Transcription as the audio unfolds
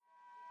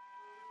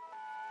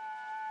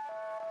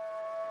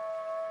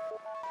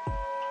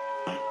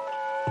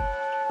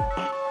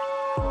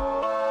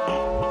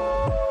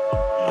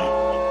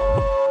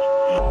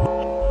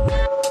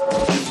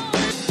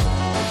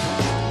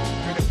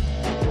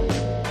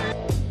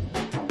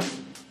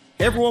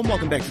Hey everyone,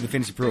 welcome back to the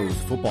Fantasy Pros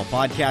Football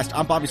Podcast.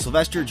 I'm Bobby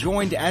Sylvester,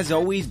 joined as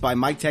always by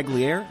Mike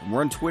Tagliere.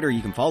 We're on Twitter.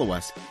 You can follow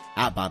us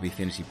at Bobby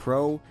Fantasy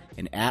Pro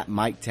and at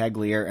Mike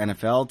Tagliere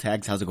NFL.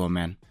 Tags, how's it going,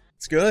 man?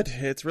 It's good.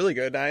 It's really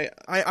good.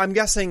 I'm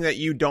guessing that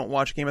you don't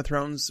watch Game of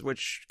Thrones,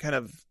 which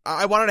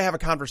I wanted to have a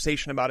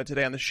conversation about it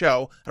today on the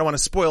show. I don't want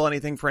to spoil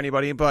anything for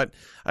anybody, but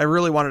I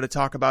really wanted to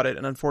talk about it,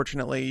 and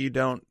unfortunately you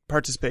don't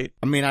participate.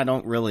 I mean, I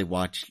don't really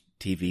watch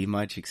TV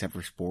much except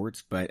for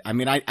sports, but I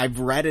mean, I've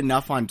read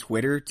enough on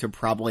Twitter to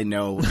probably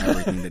know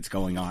everything that's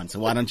going on. So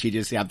why don't you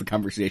just have the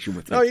conversation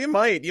with me? No, you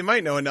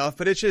might know enough,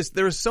 but it's just,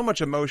 there was so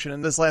much emotion in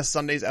this last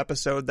Sunday's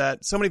episode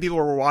that so many people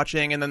were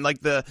watching, and then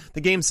like the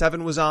Game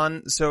 7 was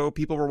on, so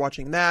people were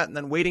watching that and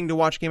then waiting to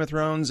watch Game of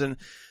Thrones. And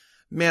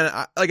man,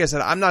 like I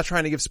said, I'm not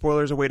trying to give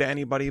spoilers away to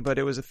anybody, but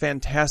it was a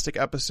fantastic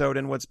episode,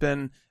 and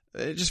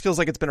it just feels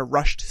like it's been a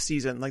rushed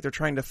season. Like they're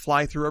trying to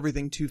fly through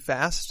everything too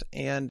fast,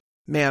 and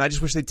man, I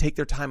just wish they'd take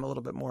their time a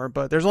little bit more,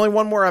 but there's only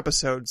one more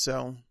episode,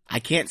 so. I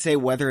can't say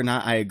whether or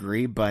not I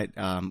agree, but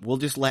we'll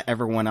just let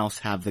everyone else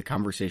have the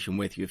conversation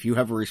with you. If you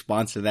have a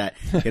response to that,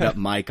 hit up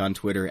Mike on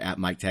Twitter at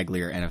Mike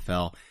Tagliere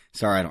NFL.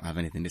 Sorry, I don't have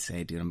anything to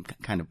say, dude. I'm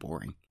kind of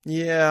boring.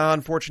 Yeah,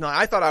 unfortunately.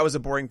 I thought I was a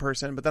boring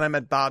person, but then I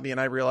met Bobby and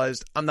I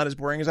realized I'm not as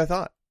boring as I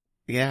thought.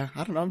 Yeah,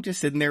 I don't know. I'm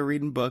just sitting there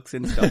reading books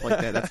and stuff like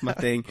that. That's my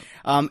thing.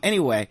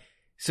 Anyway.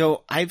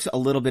 So I have a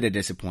little bit of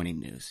disappointing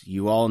news.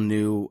 You all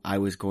knew I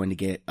was going to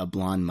get a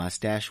blonde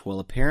mustache. Well,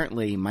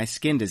 apparently my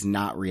skin does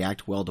not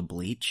react well to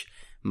bleach.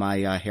 My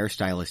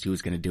hairstylist who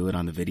was going to do it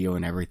on the video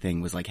and everything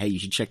was like, hey, you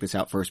should check this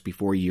out first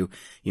before you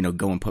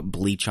go and put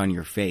bleach on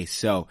your face.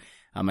 So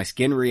my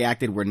skin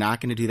reacted. We're not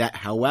going to do that.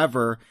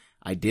 However,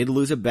 I did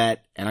lose a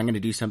bet, and I'm going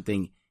to do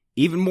something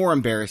even more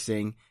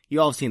embarrassing.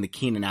 You all have seen the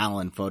Keenan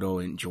Allen photo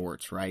in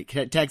jorts, right?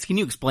 Tex, can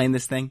you explain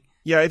this thing?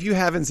 Yeah, if you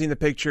haven't seen the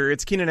picture,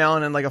 it's Keenan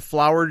Allen in like a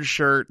flowered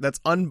shirt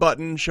that's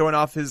unbuttoned, showing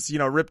off his,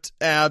 ripped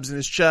abs in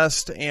his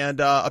chest, and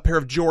a pair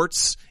of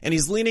jorts, and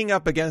he's leaning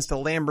up against a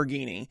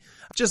Lamborghini.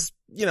 Just,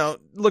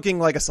 looking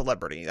like a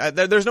celebrity.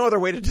 There's no other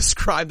way to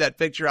describe that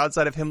picture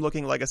outside of him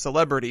looking like a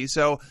celebrity.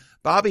 So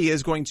Bobby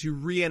is going to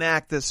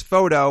reenact this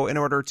photo in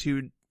order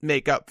to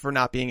make up for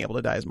not being able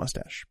to dye his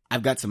mustache.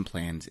 I've got some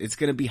plans. It's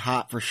going to be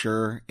hot for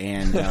sure,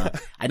 and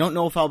I don't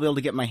know if I'll be able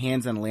to get my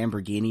hands on a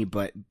Lamborghini,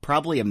 but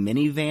probably a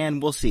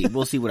minivan. We'll see.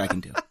 We'll see what I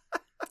can do.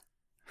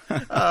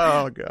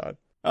 Oh, God.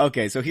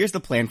 Okay, so here's the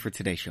plan for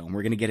today's show, and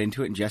we're going to get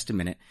into it in just a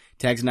minute.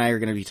 Tags and I are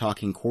going to be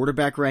talking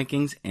quarterback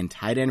rankings and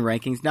tight end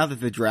rankings now that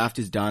the draft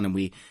is done and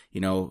we,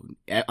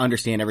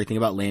 understand everything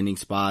about landing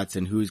spots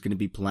and who's going to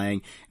be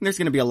playing. And there's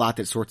going to be a lot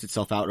that sorts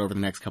itself out over the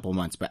next couple of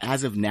months. But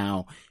as of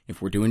now,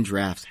 if we're doing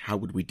drafts, how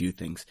would we do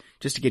things?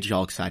 Just to get you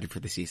all excited for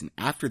the season.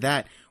 After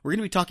that, we're going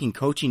to be talking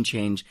coaching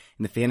change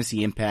and the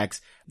fantasy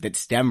impacts that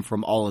stem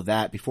from all of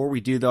that. Before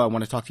we do, though, I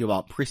want to talk to you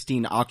about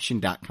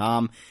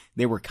pristineauction.com.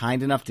 They were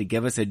kind enough to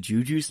give us a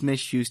Juju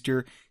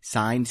Smith-Schuster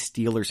signed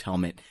Steelers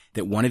helmet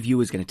that one of you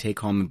is going to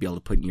take home and be able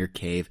to put in your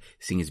cave.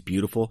 This thing is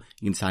beautiful.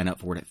 You can sign up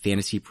for it at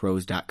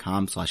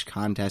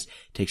fantasypros.com/contest.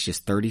 It takes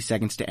just 30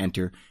 seconds to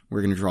enter.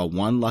 We're going to draw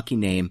one lucky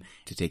name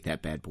to take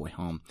that bad boy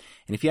home.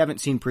 And if you haven't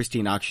seen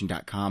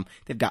pristineauction.com,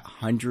 they've got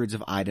hundreds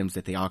of items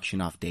that they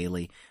auction off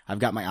daily. I've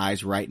got my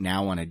eyes right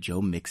now on a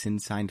Joe Mixon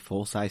signed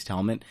full-sized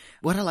helmet.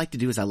 What I like to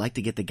do is I like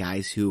to get the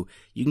guys who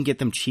you can get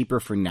them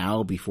cheaper for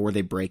now before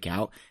they break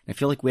out. And I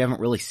feel like we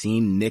haven't really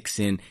seen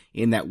Mixon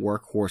in that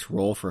workhorse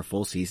role for a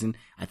full season.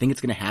 I think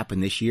it's going to happen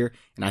this year,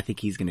 and I think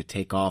he's going to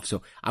take off.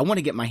 So I want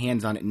to get my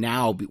hands on it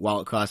now while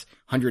it costs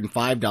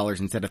 $105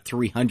 instead of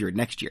 $300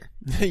 next year.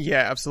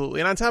 Yeah,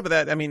 absolutely. And on top of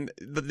that, I mean,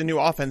 the new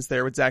offense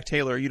there with Zach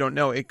Taylor, you don't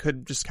know. It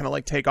could just kind of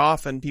like take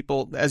off, and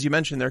people, as you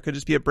mentioned, there could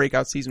just be a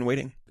breakout season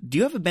waiting. Do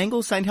you have a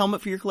Bengals signed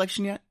helmet for your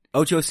collection yet?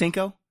 Ocho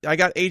Cinco? I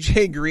got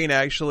AJ Green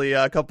actually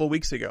a couple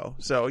weeks ago.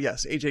 So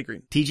yes, AJ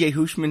Green. TJ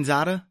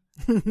Houshmandzadeh?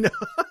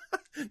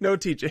 No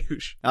TJ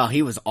Hoosh. Oh,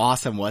 he was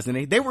awesome, wasn't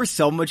he? They were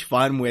so much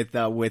fun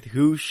with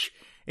Hoosh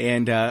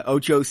and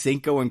Ocho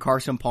Cinco and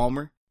Carson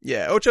Palmer.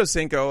 Yeah, Ocho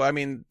Cinco, I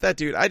mean, that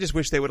dude, I just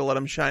wish they would have let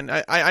him shine.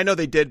 I know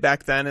they did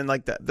back then, and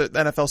like the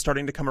NFL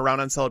starting to come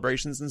around on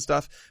celebrations and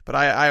stuff, but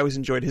I always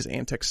enjoyed his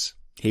antics.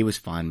 He was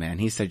fun, man.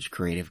 He's such a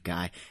creative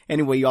guy.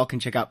 Anyway, y'all can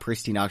check out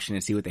Pristine Auction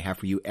and see what they have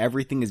for you.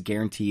 Everything is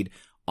guaranteed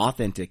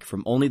authentic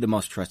from only the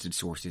most trusted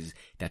sources.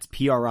 That's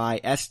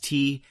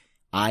PRISTINE.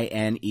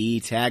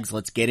 Tags,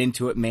 let's get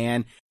into it,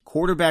 man.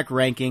 Quarterback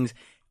rankings.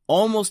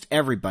 Almost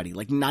everybody,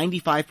 like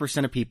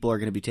 95% of people, are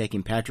going to be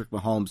taking Patrick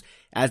Mahomes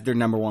as their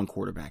number one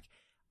quarterback.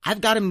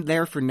 I've got him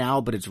there for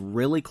now, but it's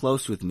really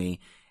close with me.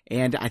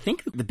 And I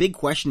think the big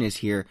question is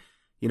here,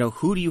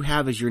 who do you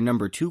have as your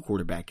number two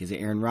quarterback? Is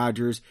it Aaron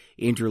Rodgers,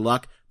 Andrew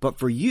Luck? But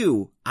for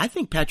you, I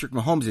think Patrick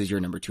Mahomes is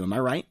your number two. Am I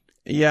right?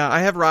 Yeah,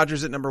 I have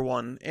Rodgers at number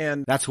one.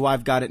 And that's who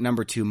I've got at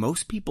number two.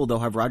 Most people, though,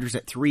 have Rodgers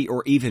at 3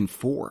 or even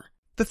 4.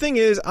 The thing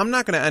is, I'm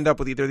not going to end up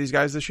with either of these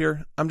guys this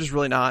year. I'm just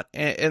really not.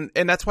 And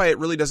that's why it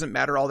really doesn't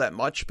matter all that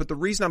much. But the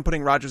reason I'm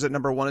putting Rodgers at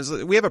number one is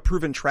we have a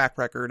proven track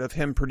record of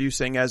him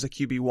producing as a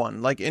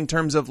QB1. Like in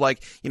terms of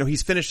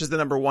he's finished as the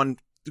number one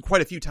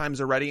quite a few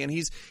times already, and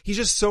he's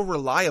just so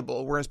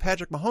reliable. Whereas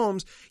Patrick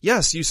Mahomes,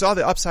 yes, you saw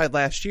the upside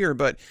last year,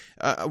 but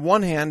on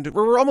one hand,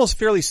 we're almost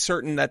fairly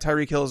certain that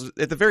Tyreek Hill is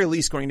at the very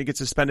least going to get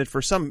suspended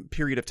for some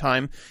period of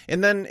time.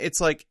 And then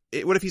it's like,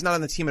 what if he's not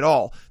on the team at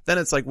all? Then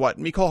it's like, what?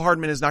 Mecole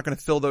Hardman is not going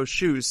to fill those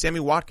shoes. Sammy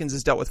Watkins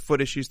has dealt with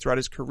foot issues throughout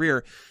his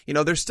career.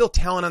 There's still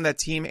talent on that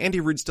team. Andy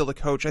Reid's still the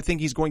coach. I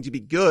think he's going to be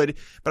good,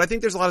 but I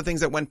think there's a lot of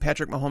things that went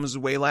Patrick Mahomes'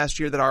 way last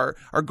year that are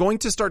going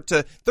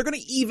to they're going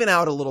to even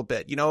out a little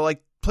bit.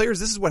 Like players,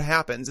 this is what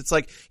happens. It's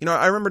like,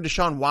 I remember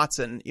Deshaun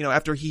Watson,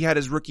 after he had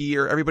his rookie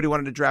year, everybody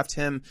wanted to draft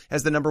him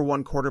as the number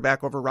 1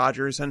 quarterback over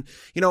Rodgers. And,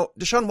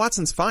 Deshaun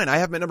Watson's fine. I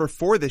have him at number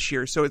 4 this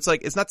year. So it's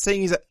like, it's not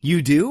saying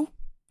You do?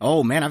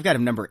 Oh man, I've got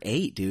him number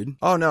 8, dude.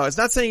 Oh no, it's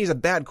not saying he's a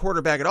bad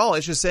quarterback at all.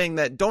 It's just saying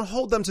that don't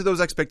hold them to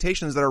those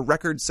expectations that are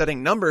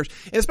record-setting numbers.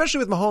 And especially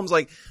with Mahomes,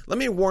 like, let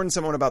me warn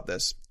someone about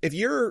this. If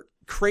you're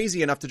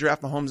crazy enough to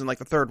draft Mahomes in like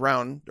the 3rd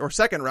round or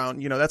 2nd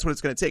round, that's what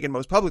it's going to take in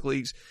most public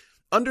leagues.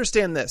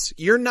 Understand this.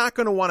 You're not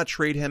going to want to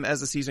trade him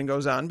as the season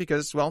goes on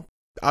because, well,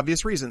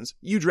 obvious reasons.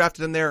 You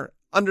drafted him there.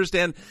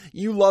 Understand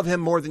you love him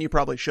more than you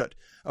probably should.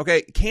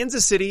 Okay.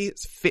 Kansas City,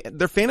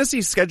 their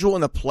fantasy schedule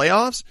in the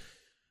playoffs,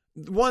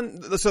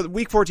 so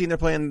week 14, they're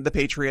playing the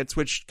Patriots,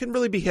 which can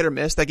really be hit or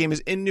miss. That game is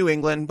in New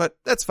England, but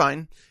that's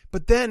fine.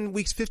 But then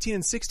weeks 15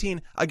 and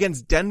 16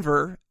 against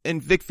Denver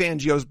and Vic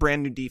Fangio's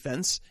brand new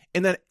defense.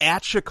 And then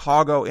at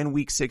Chicago in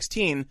week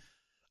 16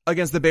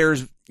 against the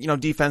Bears,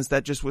 defense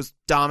that just was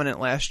dominant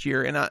last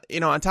year.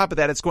 And, on top of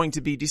that, it's going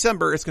to be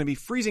December. It's going to be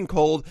freezing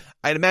cold.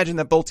 I'd imagine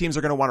that both teams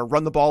are going to want to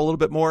run the ball a little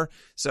bit more.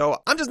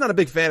 So I'm just not a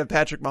big fan of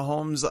Patrick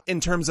Mahomes in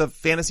terms of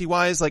fantasy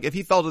wise. Like if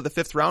he fell to the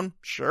 5th round,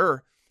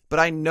 sure. But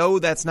I know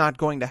that's not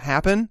going to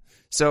happen,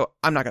 so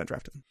I'm not going to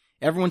draft him.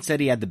 Everyone said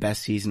he had the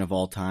best season of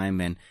all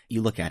time, and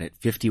you look at it,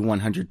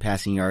 5,100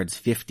 passing yards,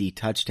 50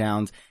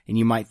 touchdowns, and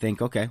you might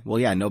think, okay, well,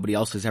 yeah, nobody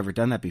else has ever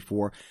done that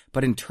before.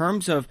 But in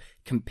terms of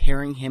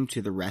comparing him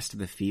to the rest of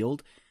the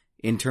field,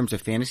 in terms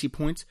of fantasy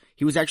points,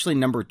 he was actually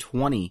number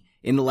 20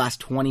 in the last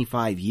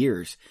 25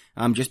 years,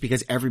 just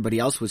because everybody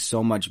else was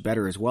so much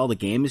better as well. The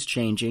game is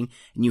changing,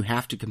 and you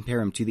have to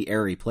compare him to the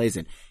era he plays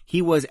in.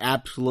 He was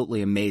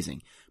absolutely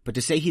amazing. But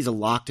to say he's a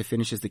lock to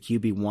finish as the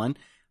QB1,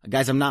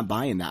 guys, I'm not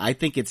buying that. I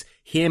think it's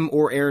him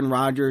or Aaron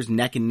Rodgers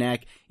neck and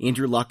neck.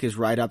 Andrew Luck is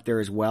right up there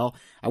as well.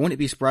 I wouldn't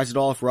be surprised at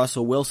all if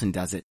Russell Wilson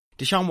does it.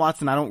 Deshaun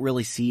Watson, I don't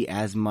really see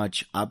as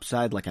much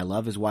upside. Like, I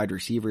love his wide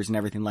receivers and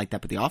everything like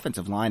that, but the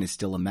offensive line is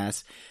still a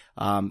mess.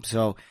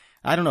 So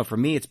I don't know. For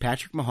me, it's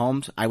Patrick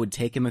Mahomes. I would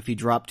take him if he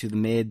dropped to the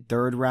mid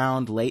 3rd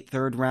round, late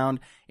 3rd round.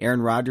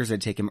 Aaron Rodgers,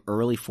 I'd take him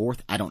early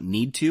 4th. I don't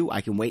need to.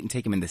 I can wait and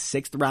take him in the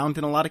 6th round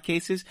in a lot of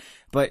cases.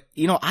 But,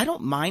 I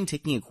don't mind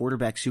taking a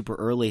quarterback super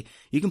early.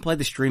 You can play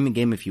the streaming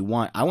game if you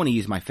want. I want to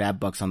use my fab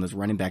bucks on those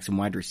running backs and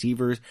wide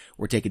receivers,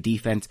 or take a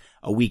defense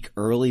a week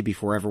early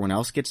before everyone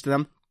else gets to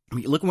them. I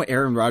mean, look at what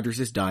Aaron Rodgers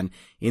has done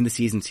in the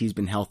seasons he's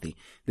been healthy.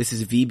 This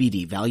is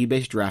VBD,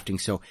 value-based drafting.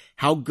 So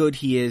how good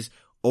he is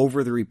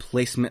over the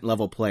replacement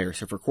level player.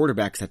 So for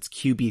quarterbacks, that's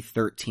QB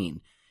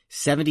 13.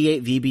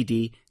 78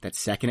 VBD,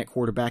 that's 2nd at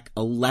quarterback,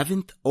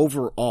 11th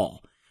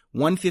overall.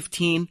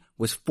 115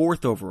 was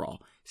 4th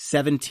overall,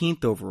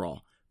 17th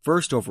overall,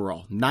 1st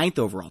overall, 9th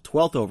overall,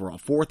 12th overall,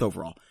 4th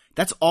overall.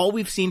 That's all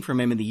we've seen from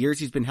him in the years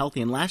he's been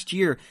healthy. And last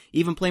year,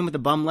 even playing with a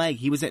bum leg,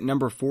 he was at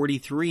number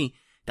 43.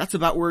 That's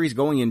about where he's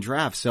going in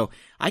drafts. So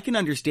I can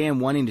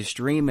understand wanting to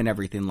stream and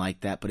everything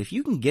like that. But if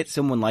you can get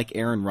someone like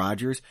Aaron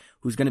Rodgers,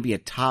 who's going to be a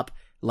top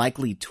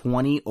likely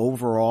 20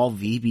 overall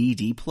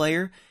VBD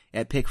player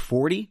at pick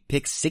 40,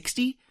 pick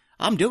 60,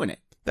 I'm doing it.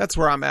 That's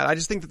where I'm at. I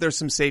just think that there's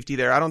some safety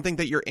there. I don't think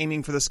that you're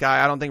aiming for the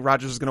sky. I don't think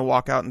Rodgers is going to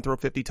walk out and throw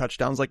 50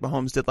 touchdowns like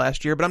Mahomes did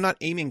last year, but I'm not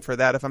aiming for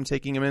that if I'm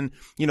taking him in,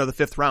 the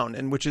 5th round.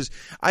 And which is,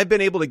 I've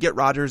been able to get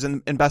Rodgers in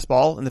best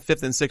ball in the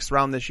 5th and 6th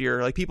round this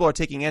year. Like, people are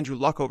taking Andrew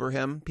Luck over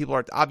him. People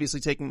are obviously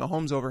taking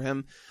Mahomes over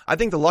him. I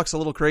think the Luck's a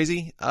little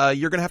crazy.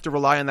 You're going to have to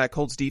rely on that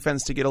Colts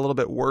defense to get a little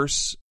bit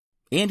worse.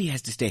 And he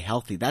has to stay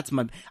healthy.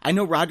 I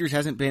know Rodgers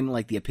hasn't been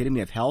like the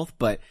epitome of health,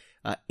 but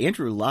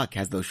Andrew Luck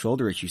has those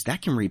shoulder issues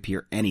that can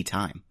reappear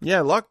anytime.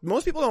 Yeah, Luck,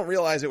 most people don't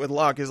realize it with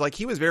Luck, is like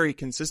he was very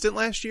consistent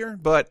last year,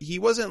 but he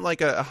wasn't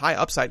like a high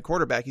upside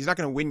quarterback. He's not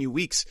going to win you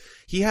weeks.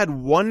 He had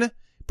one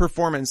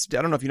performance,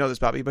 I don't know if you know this,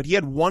 Bobby, but he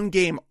had one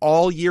game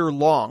all year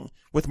long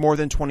with more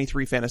than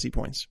 23 fantasy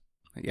points.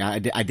 Yeah,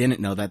 I didn't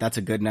know that. That's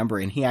a good number.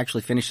 And he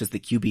actually finished as the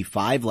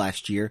QB5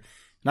 last year.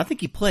 And I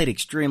think he played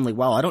extremely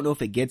well. I don't know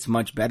if it gets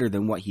much better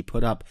than what he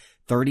put up.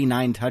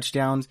 39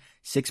 touchdowns,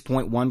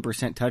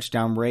 6.1%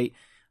 touchdown rate.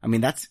 I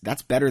mean, that's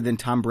better than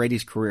Tom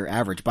Brady's career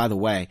average. By the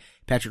way,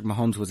 Patrick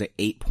Mahomes was at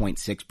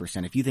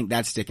 8.6%. If you think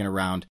that's sticking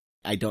around,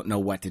 I don't know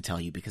what to tell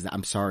you, because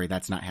I'm sorry,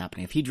 that's not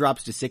happening. If he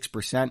drops to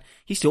 6%,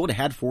 he still would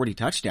have had 40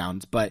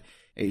 touchdowns, but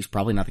he's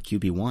probably not the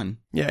QB1.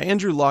 Yeah,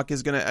 Andrew Luck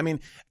is gonna. I mean,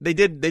 they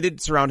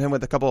did surround him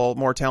with a couple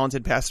more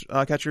talented pass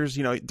catchers.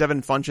 You know,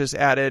 Devin Funchess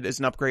added as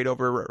an upgrade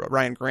over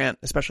Ryan Grant,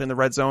 especially in the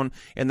red zone.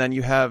 And then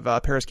you have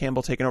Paris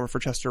Campbell taking over for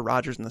Chester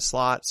Rogers in the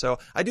slot. So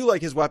I do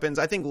like his weapons.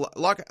 I think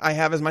Luck I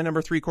have as my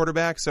number 3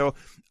 quarterback, so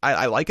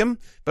I like him.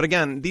 But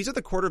again, these are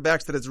the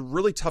quarterbacks that it's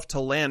really tough to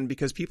land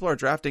because people are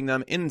drafting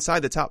them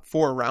inside the top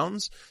 4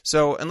 rounds.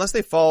 So unless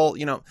they fall,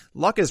 you know,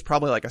 Luck is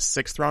probably like a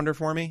 6th rounder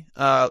for me.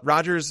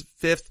 Rodgers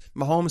 5th,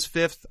 Mahomes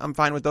 5th. I'm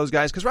fine with those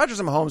guys because Rodgers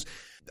and Mahomes,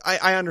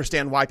 I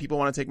understand why people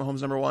want to take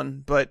Mahomes number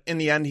 1, but in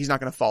the end, he's not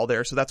going to fall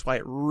there. So that's why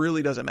it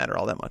really doesn't matter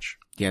all that much.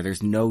 Yeah,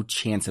 there's no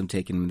chance I'm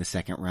taking him in the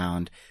 2nd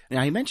round.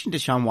 Now, you mentioned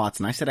Deshaun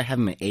Watson. I said I have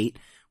him at 8,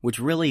 which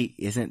really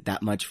isn't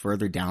that much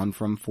further down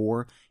from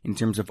 4 in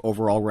terms of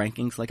overall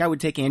rankings. Like, I would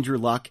take Andrew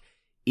Luck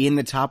in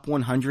the top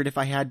 100 if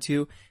I had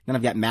to. Then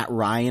I've got Matt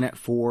Ryan at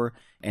 4,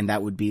 and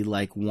that would be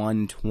like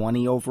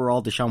 120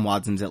 overall. Deshaun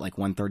Watson's at like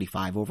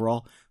 135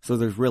 overall. So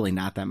there's really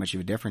not that much of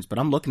a difference. But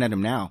I'm looking at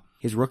him now.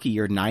 His rookie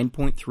year,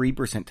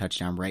 9.3%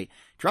 touchdown rate,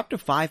 dropped to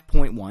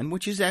 5.1,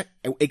 which is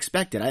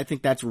expected. I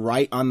think that's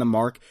right on the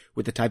mark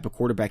with the type of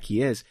quarterback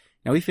he is.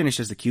 Now, he finished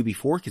as the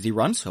QB4 because he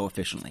runs so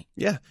efficiently.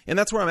 Yeah, and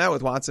that's where I'm at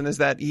with Watson is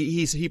that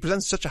he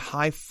presents such a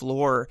high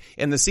floor,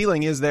 and the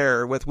ceiling is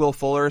there with Will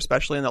Fuller,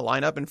 especially in the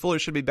lineup, and Fuller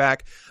should be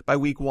back by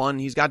week 1.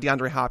 He's got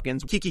DeAndre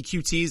Hopkins. Kiki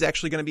QT is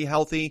actually going to be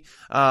healthy.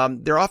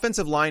 Their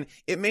offensive line,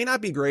 it may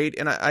not be great,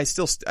 and I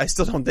still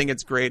don't think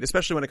it's great,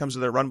 especially when it comes to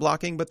their run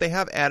blocking, but they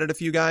have added a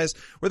few guys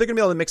where they're going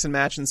to be able to mix and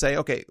match and say,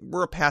 okay,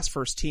 we're a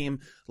pass-first team.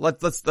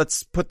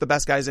 Let's put the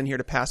best guys in here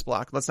to pass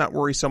block. Let's not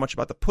worry so much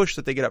about the push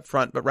that they get up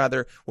front, but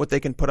rather what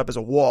they can put up as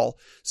a wall.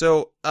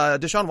 So,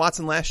 Deshaun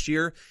Watson last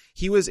year,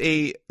 he was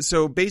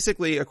so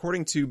basically,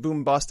 according to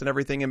Boom Bust and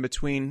everything in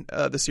between,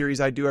 the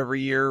series I do every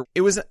year,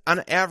 it was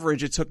on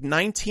average, it took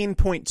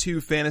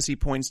 19.2 fantasy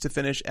points to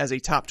finish as a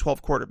top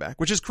 12 quarterback,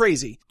 which is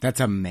crazy. That's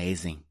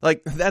amazing.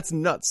 Like, that's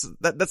nuts.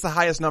 That's the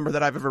highest number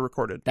that I've ever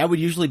recorded. That would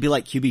usually be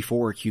like QB4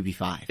 or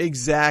QB5.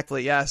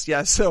 Exactly. Yes.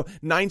 So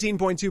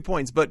 19.2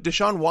 points, but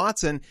Deshaun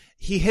Watson,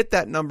 he hit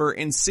that number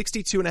in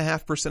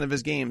 62.5% of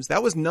his games.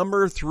 That was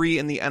number 3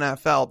 in the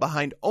NFL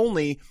behind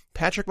only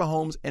Patrick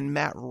Mahomes and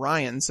Matt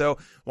Ryan. So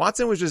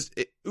Watson was just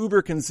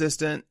uber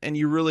consistent, and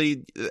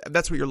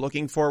that's what you're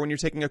looking for when you're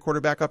taking a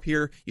quarterback up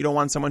here. You don't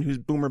want someone who's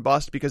boom or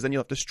bust because then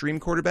you'll have to stream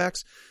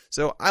quarterbacks.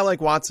 So I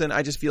like Watson.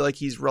 I just feel like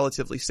he's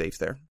relatively safe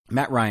there.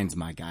 Matt Ryan's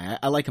my guy.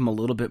 I like him a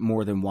little bit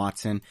more than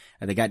Watson.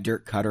 They got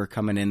Dirk Cutter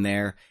coming in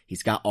there.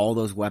 He's got all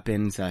those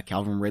weapons.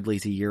 Calvin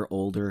Ridley's a year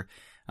older.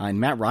 And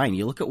Matt Ryan,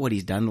 you look at what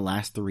he's done the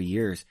last 3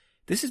 years.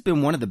 This has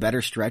been one of the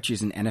better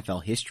stretches in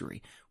NFL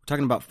history. We're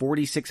talking about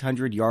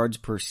 4,600 yards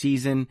per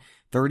season,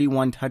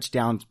 31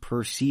 touchdowns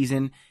per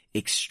season,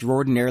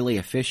 extraordinarily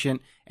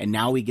efficient, and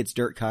now he gets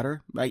Dirk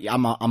Cutter.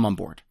 I'm on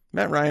board.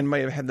 Matt Ryan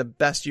might have had the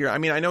best year. I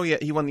mean, I know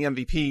he won the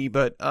MVP,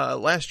 but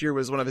last year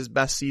was one of his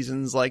best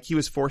seasons. Like, he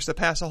was forced to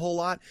pass a whole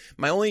lot.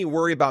 My only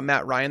worry about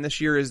Matt Ryan this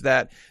year is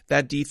that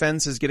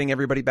defense is getting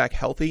everybody back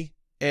healthy,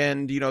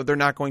 and they're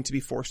not going to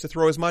be forced to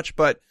throw as much.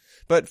 But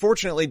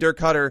fortunately, Dirk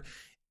Cutter,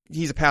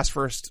 he's a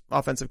pass-first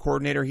offensive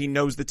coordinator. He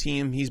knows the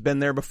team. He's been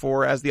there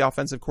before as the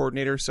offensive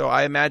coordinator. So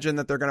I imagine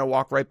that they're going to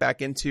walk right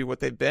back into what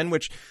they've been,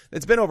 which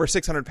it's been over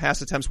 600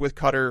 pass attempts with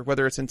Cutter,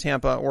 whether it's in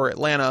Tampa or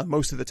Atlanta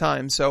most of the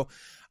time. So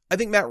I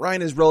think Matt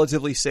Ryan is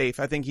relatively safe.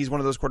 I think he's one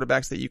of those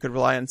quarterbacks that you could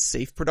rely on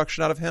safe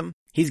production out of him.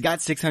 He's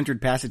got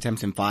 600 pass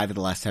attempts in 5 of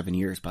the last 7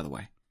 years, by the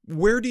way.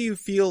 Where do you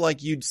feel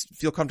like you'd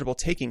feel comfortable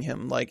taking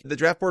him? Like, the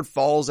draft board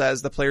falls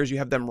as the players you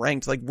have them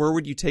ranked. Like, where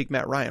would you take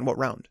Matt Ryan? What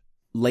round?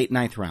 Late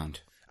 9th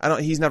round.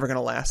 He's never going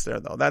to last there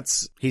though.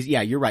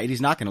 You're right.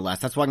 He's not going to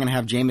last. That's why I'm going to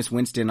have Jameis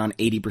Winston on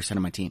 80%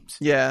 of my teams.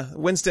 Yeah.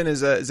 Winston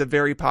is a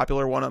very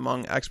popular one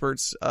among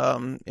experts,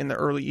 in the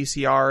early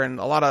ECR, and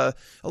a lot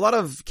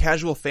of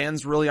casual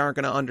fans really aren't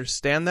going to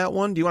understand that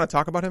one. Do you want to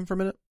talk about him for a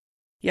minute?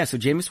 Yeah, so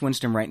Jameis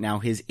Winston right now,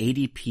 his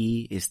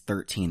ADP is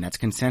 13. That's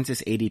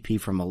consensus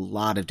ADP from a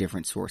lot of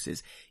different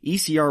sources.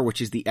 ECR,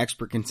 which is the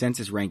expert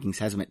consensus rankings,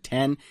 has him at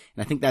 10, and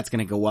I think that's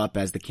going to go up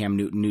as the Cam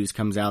Newton news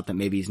comes out that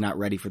maybe he's not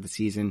ready for the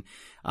season.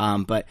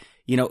 But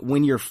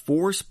when you're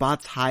 4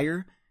 spots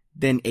higher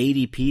than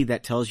ADP,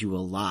 that tells you a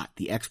lot.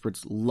 The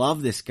experts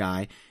love this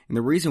guy, and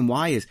the reason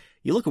why is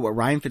you look at what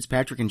Ryan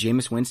Fitzpatrick and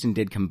Jameis Winston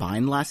did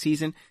combined last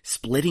season,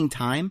 splitting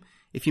time.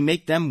 If you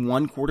make them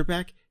one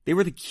quarterback, they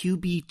were the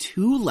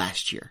QB2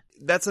 last year.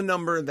 That's a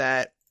number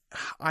that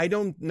I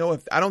don't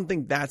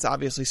think that's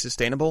obviously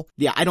sustainable.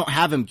 Yeah, I don't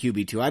have him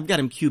QB2. I've got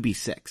him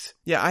QB6.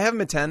 Yeah, I have him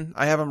at 10.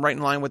 I have him right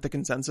in line with the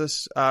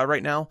consensus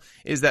right now.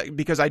 Is that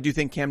because I do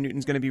think Cam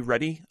Newton's going to be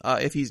ready.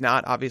 If he's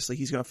not, obviously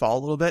he's going to fall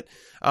a little bit.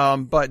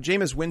 But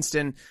Jameis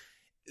Winston,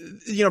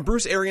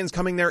 Bruce Arians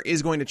coming there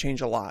is going to change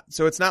a lot.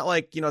 So it's not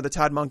like, the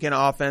Todd Monken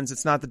offense.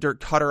 It's not the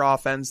Dirk Cutter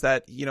offense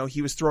that,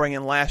 he was throwing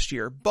in last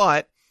year.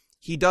 But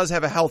he does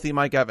have a healthy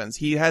Mike Evans.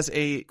 He has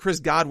a Chris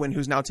Godwin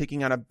who's now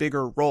taking on a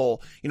bigger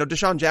role.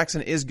 Deshaun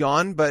Jackson is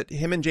gone, but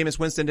him and Jameis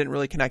Winston didn't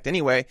really connect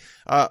anyway.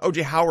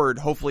 OJ Howard,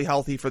 hopefully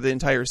healthy for the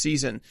entire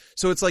season.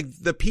 So it's like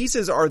the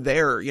pieces are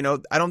there.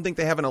 I don't think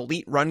they have an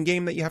elite run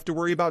game that you have to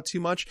worry about too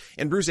much.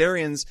 And Bruce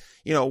Arians,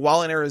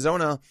 while in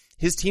Arizona,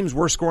 his teams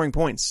were scoring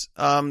points.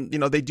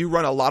 They do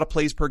run a lot of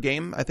plays per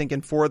game. I think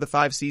in 4 of the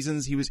 5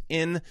 seasons he was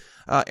in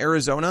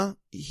Arizona,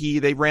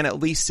 they ran at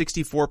least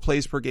 64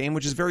 plays per game,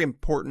 which is very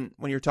important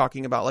when you're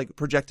talking about like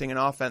projecting an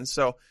offense.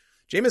 So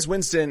Jameis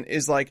Winston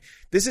is like,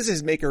 this is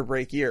his make or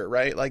break year,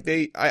 right? Like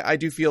I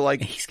do feel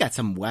like he's got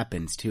some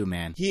weapons too,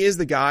 man. He is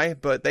the guy,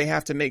 but they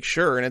have to make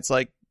sure. And it's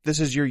like, this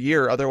is your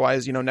year.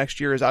 Otherwise,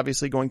 next year is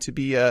obviously going to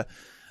be a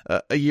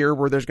year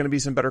where there's going to be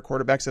some better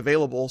quarterbacks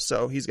available.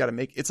 So he's got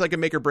to it's like a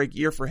make or break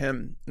year for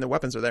him, and the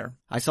weapons are there.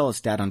 I saw a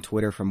stat on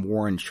Twitter from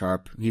Warren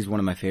Sharp. He's one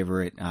of my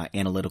favorite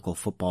analytical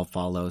football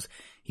follows.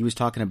 He was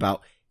talking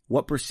about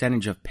what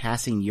percentage of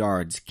passing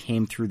yards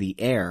came through the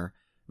air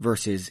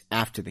versus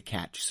after the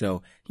catch.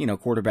 So,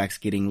 quarterbacks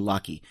getting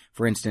lucky.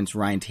 For instance,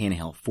 Ryan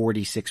Tannehill,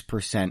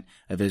 46%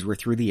 of his were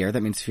through the air.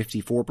 That means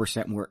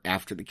 54% were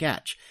after the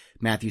catch.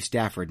 Matthew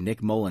Stafford,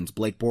 Nick Mullins,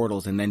 Blake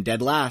Bortles, and then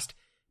dead last,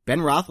 Ben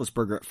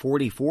Roethlisberger at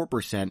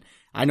 44%.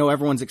 I know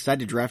everyone's excited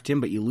to draft him,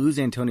 but you lose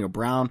Antonio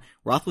Brown.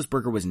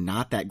 Roethlisberger was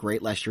not that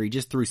great last year. He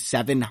just threw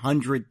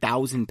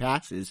 700,000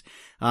 passes.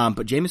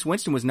 But Jameis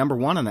Winston was number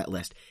 1 on that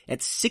list at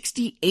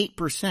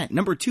 68%.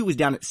 Number 2 was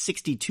down at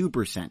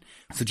 62%.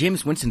 So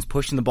Jameis Winston's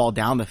pushing the ball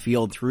down the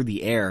field through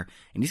the air,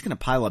 and he's going to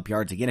pile up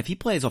yards again. If he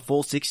plays a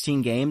full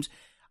 16 games,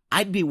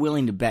 I'd be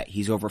willing to bet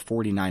he's over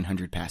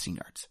 4,900 passing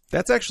yards.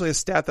 That's actually a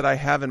stat that I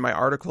have in my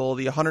article,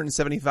 the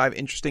 175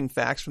 interesting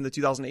facts from the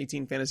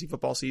 2018 fantasy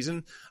football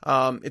season.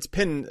 It's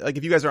pinned, like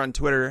if you guys are on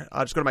Twitter,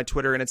 just go to my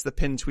Twitter and it's the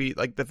pinned tweet,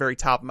 like the very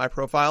top of my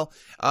profile.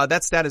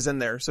 That stat is in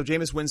there. So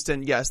Jameis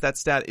Winston, yes, that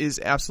stat is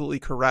absolutely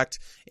correct.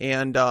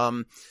 And,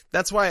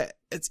 that's why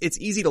it's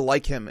easy to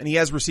like him, and he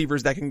has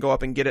receivers that can go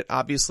up and get it,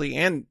 obviously.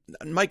 And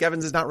Mike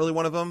Evans is not really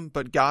one of them,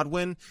 but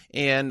Godwin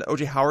and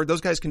OJ Howard,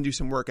 those guys can do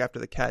some work after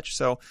the catch.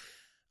 So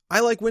I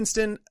like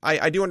Winston.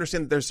 I do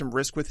understand that there's some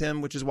risk with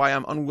him, which is why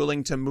I'm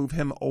unwilling to move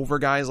him over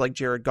guys like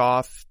Jared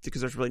Goff, because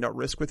there's really no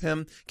risk with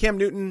him. Cam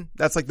Newton,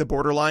 that's like the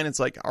borderline.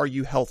 It's like, are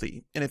you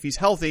healthy? And if he's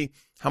healthy,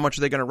 how much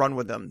are they going to run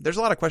with him? There's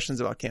a lot of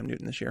questions about Cam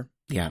Newton this year.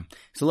 Yeah.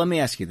 So let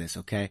me ask you this,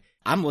 okay?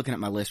 I'm looking at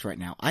my list right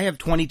now. I have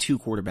 22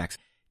 quarterbacks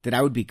that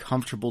I would be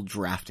comfortable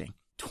drafting.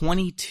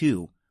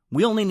 22.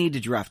 We only need to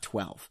draft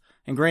 12.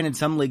 And granted,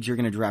 some leagues you're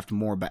going to draft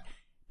more, but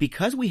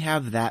because we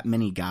have that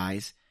many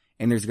guys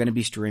and there's going to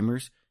be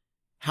streamers,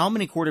 how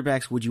many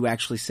quarterbacks would you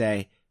actually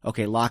say,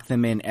 okay, lock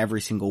them in every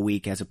single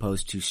week as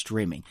opposed to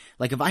streaming?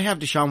 Like if I have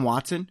Deshaun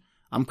Watson,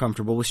 I'm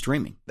comfortable with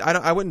streaming.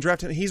 I wouldn't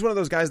draft him. He's one of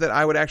those guys that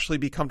I would actually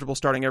be comfortable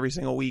starting every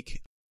single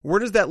week. Where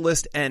does that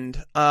list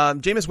end?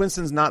 Jameis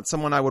Winston's not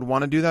someone I would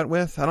want to do that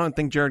with. I don't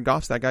think Jared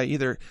Goff's that guy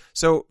either.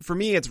 So for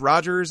me, it's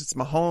Rodgers, it's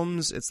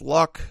Mahomes, it's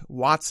Luck,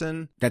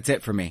 Watson. That's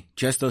it for me.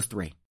 Just those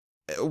 3.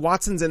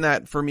 Watson's in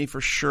that for me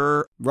for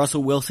sure.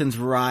 Russell Wilson's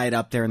right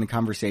up there in the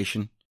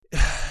conversation.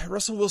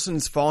 Russell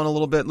Wilson's fallen a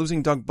little bit,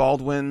 losing Doug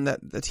Baldwin. That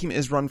the team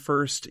is run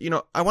first.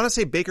 I want to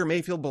say Baker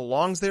Mayfield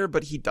belongs there,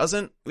 but he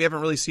doesn't. We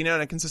haven't really seen it on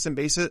a consistent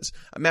basis.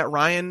 Matt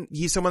Ryan,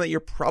 he's someone that you're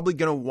probably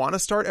going to want to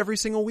start every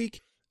single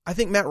week. I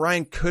think Matt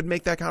Ryan could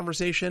make that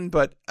conversation,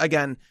 but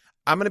again,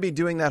 I'm going to be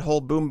doing that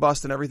whole boom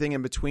bust and everything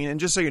in between. And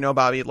just so you know,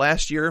 Bobby,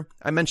 last year,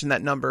 I mentioned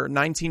that number,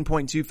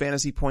 19.2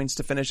 fantasy points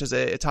to finish as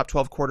a top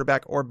 12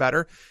 quarterback or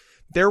better.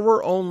 There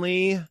were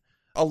only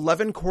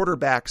 11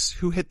 quarterbacks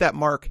who hit that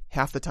mark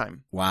half the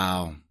time.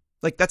 Wow.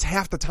 Like that's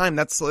half the time.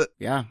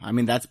 Yeah. I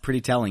mean, that's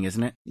pretty telling,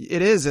 isn't it?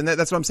 It is. And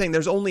that's what I'm saying.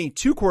 There's only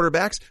 2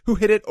 quarterbacks who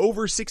hit it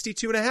over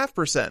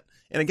 62.5%.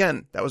 And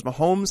again, that was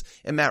Mahomes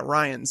and Matt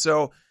Ryan.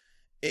 So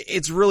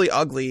it's really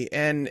ugly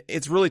and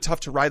it's really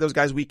tough to ride those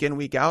guys week in,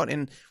 week out.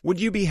 And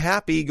would you be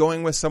happy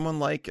going with someone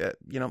like,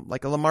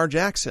 like a Lamar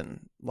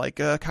Jackson, like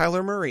a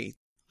Kyler Murray?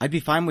 I'd be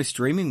fine with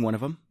streaming one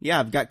of them. Yeah.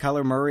 I've got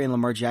Kyler Murray and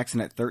Lamar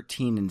Jackson at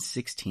 13 and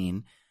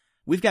 16.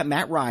 We've got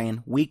Matt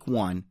Ryan week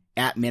 1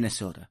 at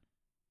Minnesota.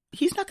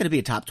 He's not going to be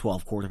a top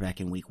 12 quarterback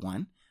in week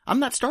 1. I'm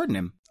not starting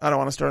him. I don't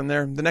want to start him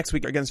there. The next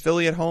week against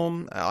Philly at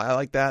home, I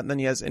like that. And then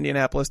he has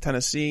Indianapolis,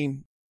 Tennessee.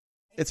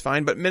 It's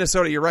fine. But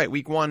Minnesota, you're right.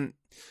 Week 1,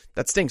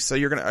 that stinks. So are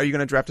you going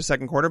to draft a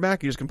second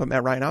quarterback? You're just going to put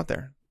Matt Ryan out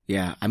there.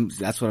 Yeah,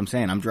 that's what I'm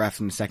saying. I'm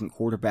drafting a second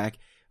quarterback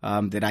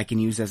that I can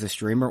use as a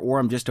streamer, or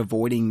I'm just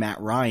avoiding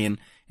Matt Ryan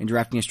and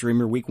drafting a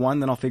streamer week 1,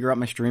 then I'll figure out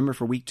my streamer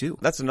for week 2.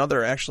 That's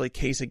another actually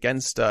case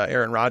against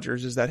Aaron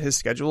Rodgers, is that his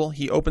schedule,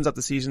 he opens up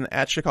the season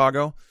at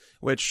Chicago,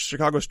 which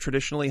Chicago's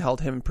traditionally held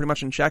him pretty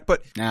much in check,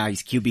 but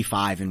he's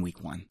QB5 in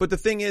week 1. But the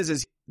thing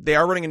is they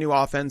are running a new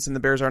offense and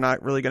the Bears are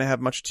not really going to have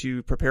much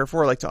to prepare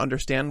for, like to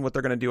understand what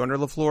they're going to do under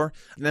LaFleur.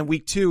 And then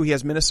week 2, he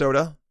has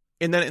Minnesota.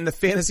 And then in the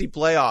fantasy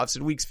playoffs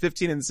in weeks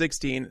 15 and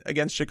 16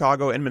 against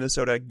Chicago and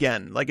Minnesota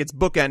again. Like it's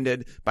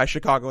bookended by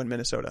Chicago and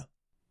Minnesota.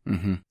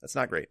 Mm-hmm. That's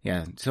not great.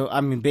 Yeah. So, I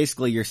mean,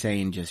 basically you're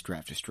saying just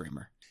draft a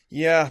streamer.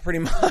 Yeah, pretty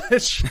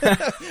much.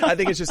 I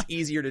think it's just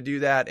easier to do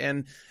that.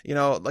 And,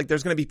 like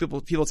there's going to be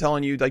people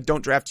telling you like,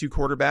 don't draft 2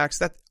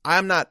 quarterbacks.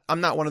 I'm not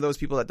one of those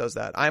people that does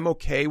that. I'm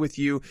okay with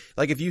you.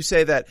 Like if you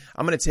say that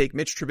I'm going to take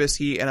Mitch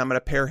Trubisky and I'm going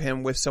to pair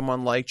him with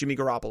someone like Jimmy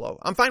Garoppolo,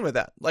 I'm fine with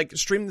that. Like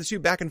stream the 2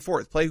 back and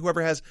forth, play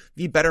whoever has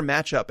the better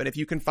matchup. And if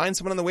you can find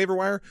someone on the waiver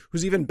wire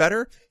who's even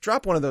better,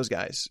 drop one of those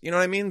guys. You know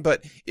what I mean?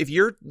 But if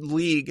your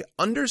league,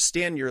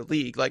 understand your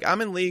league. Like I'm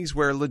in leagues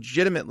where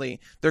legitimately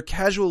they're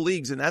casual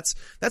leagues, and that's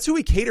who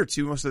we cater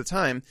to most of the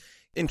time.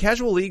 In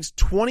casual leagues,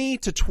 20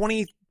 to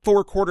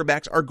 24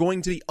 quarterbacks are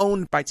going to be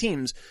owned by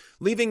teams,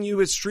 leaving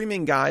you as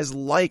streaming guys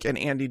like an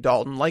Andy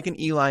Dalton, like an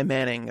Eli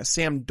Manning, a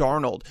Sam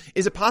Darnold.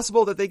 Is it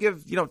possible that they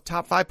give,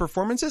 top 5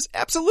 performances?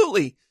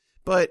 Absolutely.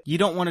 But you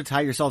don't want to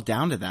tie yourself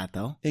down to that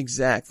though.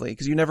 Exactly.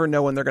 Because you never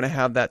know when they're going to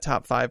have that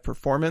top 5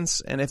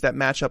 performance and if that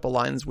matchup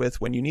aligns with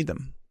when you need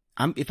them.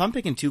 If I'm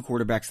picking 2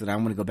 quarterbacks that I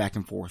want to go back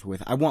and forth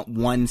with, I want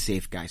one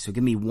safe guy. So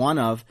give me one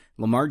of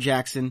Lamar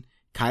Jackson,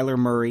 Kyler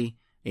Murray,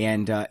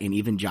 and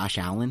even Josh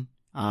Allen.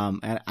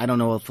 And I don't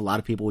know if a lot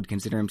of people would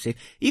consider him safe.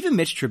 Even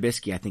Mitch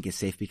Trubisky I think is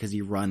safe because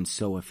he runs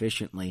so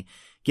efficiently.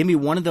 Give me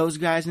one of those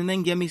guys and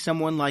then give me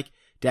someone like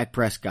Dak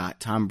Prescott,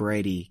 Tom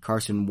Brady,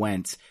 Carson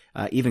Wentz,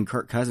 even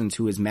Kirk Cousins,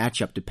 who is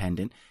matchup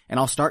dependent. And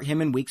I'll start him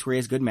in weeks where he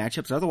has good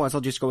matchups. Otherwise, I'll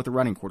just go with a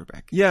running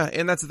quarterback. Yeah,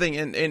 and that's the thing.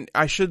 And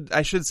I should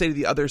say to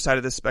the other side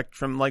of the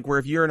spectrum, like where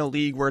if you're in a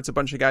league where it's a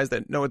bunch of guys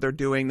that know what they're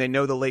doing, they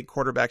know the late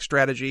quarterback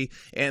strategy,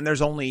 and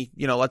there's only,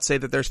 let's say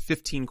that there's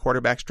 15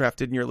 quarterbacks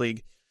drafted in your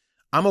league.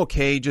 I'm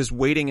okay just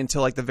waiting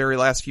until like the very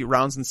last few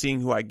rounds and seeing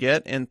who I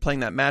get and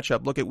playing that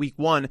matchup. Look at week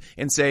 1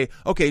 and say,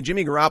 okay,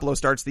 Jimmy Garoppolo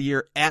starts the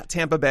year at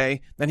Tampa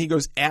Bay. Then he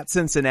goes at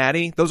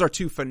Cincinnati. Those are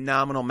 2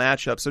 phenomenal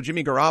matchups. So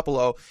Jimmy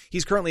Garoppolo,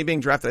 he's currently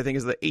being drafted, I think,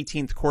 as the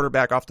 18th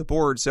quarterback off the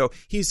board. So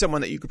he's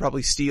someone that you could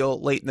probably steal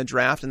late in the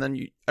draft. And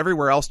then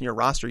everywhere else in your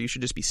roster, you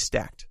should just be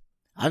stacked.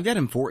 I've got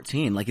him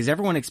 14. Like, is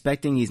everyone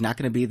expecting he's not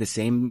going to be the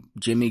same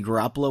Jimmy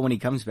Garoppolo when he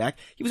comes back?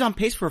 He was on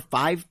pace for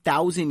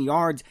 5,000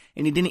 yards,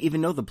 and he didn't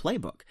even know the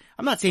playbook.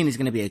 I'm not saying he's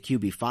going to be a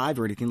QB5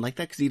 or anything like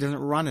that because he doesn't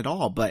run at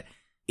all, but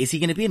is he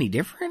going to be any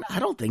different? I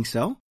don't think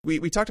so.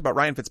 We talked about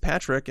Ryan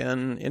Fitzpatrick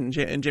and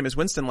Jameis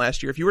Winston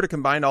last year. If you were to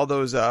combine all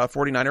those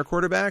 49er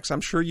quarterbacks,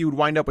 I'm sure you would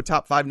wind up with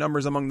top 5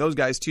 numbers among those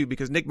guys too,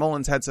 because Nick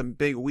Mullins had some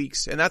big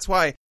weeks, and that's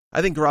why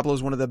I think Garoppolo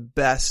is one of the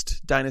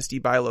best dynasty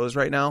buy lows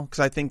right now,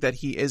 because I think that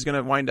he is going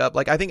to wind up,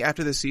 like, I think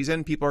after this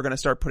season, people are going to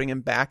start putting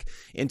him back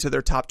into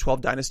their top 12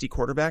 dynasty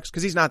quarterbacks,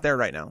 because he's not there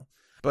right now.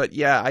 But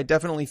yeah, I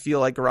definitely feel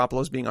like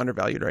Garoppolo is being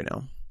undervalued right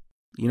now.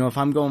 If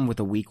I'm going with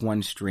a week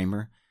 1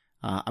 streamer,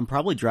 I'm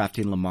probably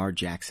drafting Lamar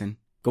Jackson,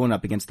 going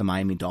up against the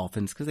Miami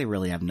Dolphins, because they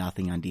really have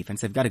nothing on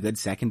defense. They've got a good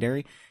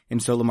secondary, and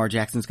so Lamar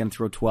Jackson's going to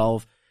throw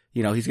 12,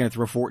 he's going to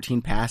throw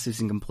 14 passes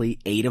and complete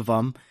 8 of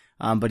them.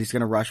 But he's going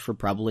to rush for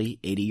probably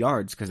 80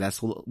 yards because that's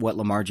what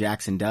Lamar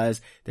Jackson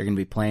does. They're going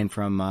to be playing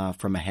from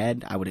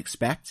ahead, I would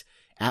expect,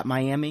 at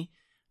Miami.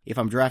 If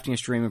I'm drafting a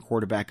streaming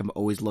quarterback, I'm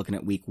always looking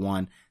at week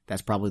 1.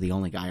 That's probably the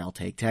only guy I'll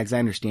take. Tags, I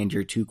understand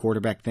your 2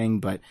 quarterback thing,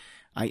 but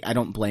I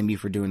don't blame you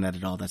for doing that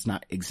at all. That's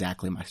not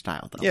exactly my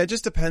style, though. Yeah, it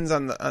just depends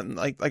on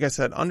like I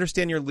said,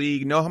 understand your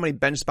league, know how many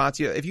bench spots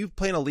if you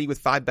play in a league with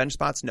 5 bench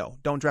spots, no,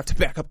 don't draft a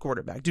backup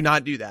quarterback. Do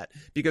not do that,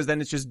 because then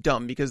it's just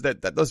dumb, because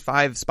that those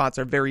 5 spots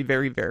are very,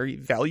 very, very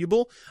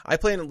valuable. I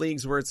play in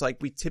leagues where it's like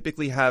we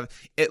typically have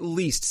at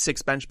least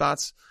 6 bench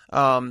spots.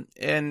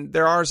 And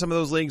there are some of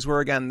those leagues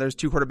where, again, there's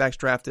 2 quarterbacks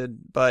drafted,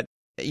 but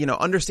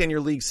understand your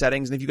league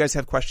settings. And if you guys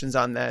have questions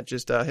on that,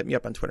 just hit me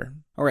up on Twitter.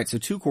 All right. So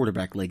 2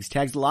 quarterback leagues.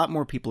 Tags, a lot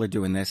more people are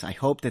doing this. I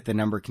hope that the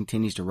number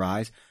continues to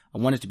rise. I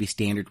want it to be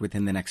standard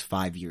within the next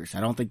 5 years. I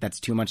don't think that's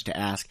too much to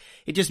ask.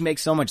 It just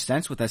makes so much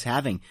sense with us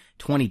having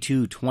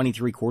 22,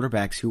 23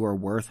 quarterbacks who are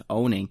worth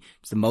owning.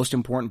 It's the most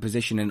important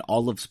position in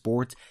all of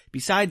sports,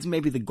 besides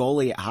maybe the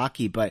goalie at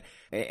hockey,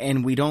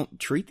 and we don't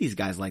treat these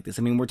guys like this.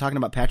 I mean, we're talking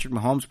about Patrick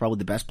Mahomes, probably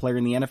the best player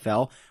in the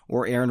NFL,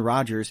 or Aaron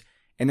Rodgers,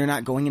 and they're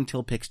not going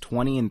until picks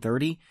 20 and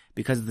 30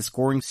 because of the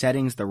scoring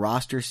settings, the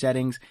roster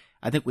settings.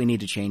 I think we need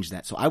to change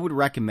that. So I would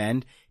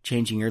recommend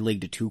changing your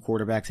league to 2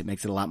 quarterbacks. It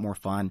makes it a lot more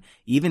fun.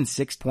 Even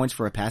 6 points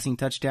for a passing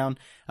touchdown,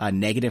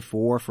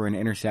 -4 for an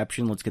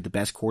interception. Let's get the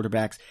best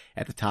quarterbacks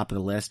at the top of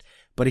the list.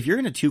 But if you're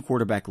in a 2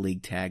 quarterback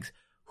league, Tags,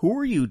 who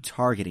are you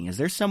targeting? Is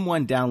there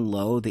someone down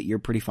low that you're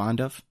pretty fond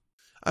of?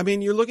 I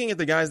mean, you're looking at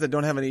the guys that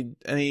don't have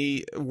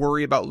any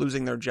worry about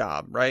losing their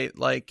job, right?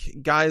 Like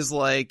guys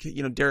like,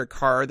 Derek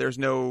Carr, there's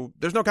no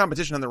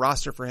competition on the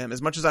roster for him.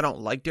 As much as I don't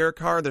like Derek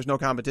Carr, there's no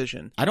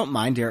competition. I don't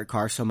mind Derek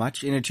Carr so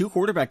much. In a 2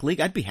 quarterback league,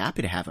 I'd be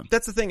happy to have him.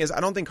 That's the thing, is I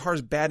don't think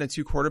Carr's bad in a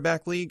 2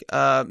 quarterback league.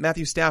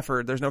 Matthew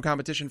Stafford, there's no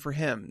competition for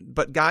him.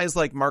 But guys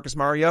like Marcus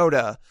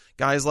Mariota,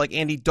 guys like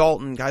Andy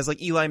Dalton, guys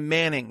like Eli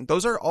Manning,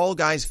 those are all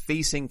guys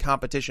facing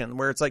competition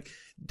where it's like,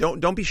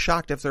 don't be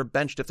shocked if they're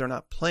benched if they're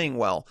not playing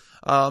well.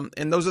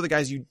 And those are the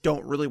guys you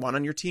don't really want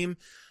on your team.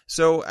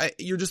 So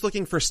you're just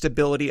looking for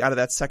stability out of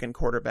that second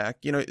quarterback.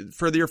 You know,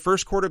 for your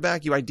first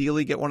quarterback, you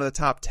ideally get one of the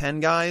top 10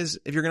 guys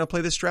if you're going to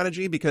play this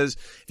strategy, because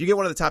if you get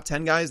one of the top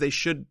 10 guys, they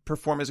should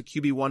perform as a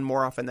QB1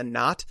 more often than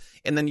not.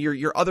 And then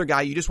your other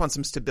guy, you just want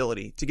some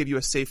stability to give you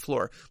a safe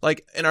floor.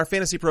 Like in our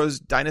Fantasy Pros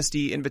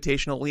Dynasty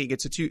Invitational League,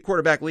 it's a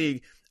 2-quarterback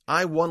league.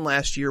 I won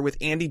last year with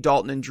Andy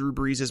Dalton and Drew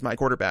Brees as my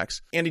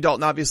quarterbacks. Andy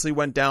Dalton obviously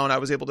went down. I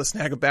was able to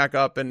snag a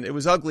backup, and it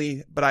was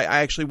ugly, but I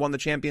actually won the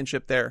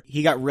championship there.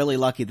 He got really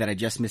lucky that I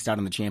just missed out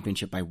on the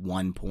championship by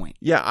 1 point.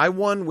 Yeah, I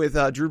won with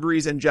Drew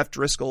Brees and Jeff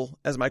Driscoll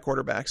as my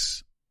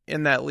quarterbacks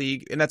in that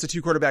league, and that's a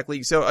 2-quarterback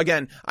league. So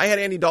again, I had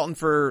Andy Dalton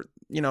for,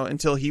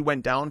 until he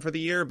went down for the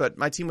year, but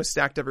my team was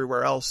stacked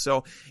everywhere else.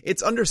 So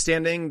it's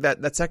understanding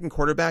that second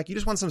quarterback, you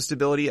just want some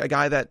stability, a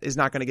guy that is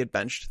not going to get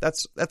benched.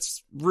 That's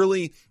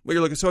really what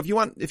you're looking. So if you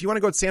want to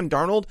go with Sam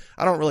Darnold,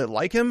 I don't really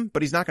like him,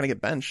 but he's not going to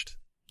get benched.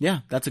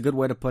 Yeah, that's a good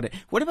way to put it.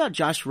 What about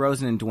Josh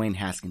Rosen and Dwayne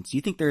Haskins? Do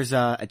you think there's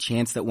a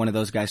chance that one of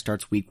those guys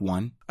starts week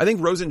 1? I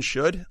think Rosen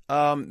should.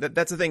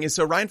 That's the thing is,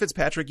 so Ryan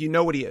Fitzpatrick, you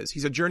know what he is.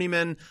 He's a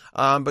journeyman.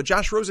 But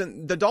Josh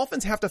Rosen, the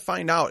Dolphins have to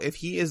find out if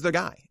he is the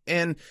guy.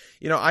 And,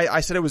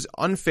 I said it was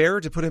unfair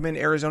to put him in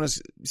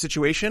Arizona's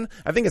situation.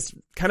 I think it's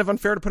kind of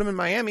unfair to put him in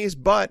Miami's,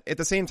 but at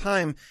the same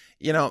time,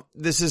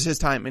 this is his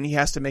time and he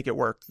has to make it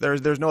work.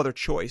 There's no other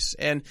choice.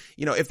 And,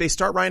 if they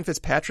start Ryan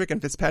Fitzpatrick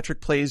and Fitzpatrick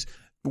plays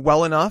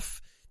well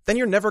enough, then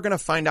you're never going to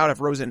find out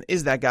if Rosen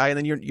is that guy. And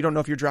then you don't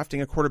know if you're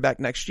drafting a quarterback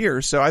next year.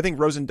 So I think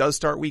Rosen does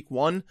start week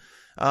 1.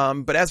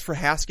 But as for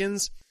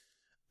Haskins,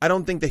 I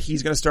don't think that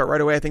he's going to start right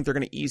away. I think they're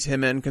going to ease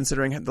him in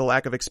considering the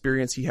lack of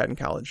experience he had in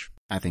college.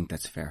 I think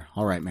that's fair.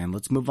 All right, man.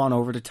 Let's move on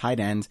over to tight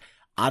ends.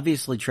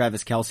 Obviously,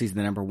 Travis Kelce's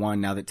the number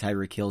 1 now that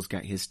Tyreek Hill's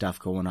got his stuff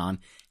going on.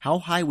 How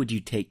high would you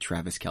take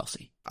Travis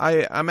Kelce?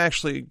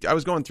 I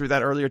was going through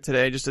that earlier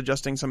today, just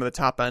adjusting some of the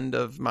top end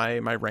of my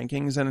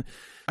rankings. And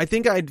I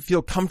think I'd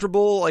feel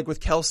comfortable like with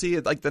Kelce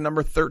at like the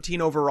number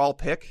 13 overall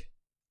pick.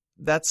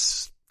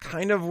 That's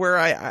kind of where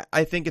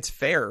I think it's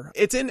fair.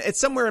 It's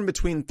somewhere in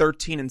between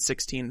 13 and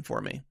 16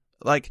 for me.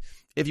 Like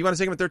if you want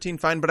to take him at 13,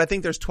 fine. But I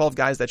think there's 12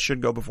 guys that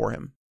should go before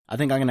him. I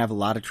think I'm going to have a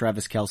lot of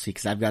Travis Kelce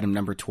because I've got him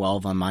number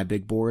 12 on my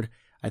big board.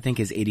 I think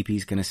his ADP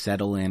is going to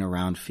settle in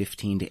around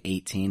 15 to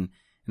 18.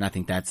 And I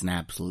think that's an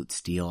absolute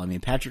steal. I mean,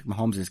 Patrick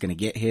Mahomes is going to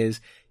get his.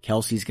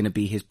 Kelce's going to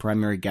be his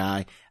primary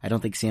guy. I don't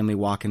think Sammy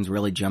Watkins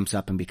really jumps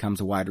up and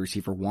becomes a wide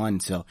receiver 1.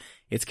 So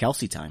it's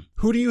Kelce time.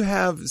 Who do you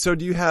have? So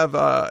do you have,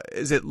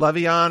 is it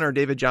Le'Veon or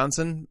David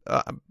Johnson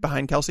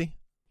behind Kelce?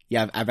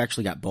 Yeah, I've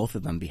actually got both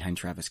of them behind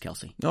Travis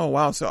Kelce. Oh,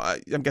 wow. So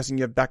I'm guessing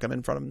you have Beckham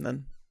in front of him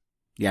then.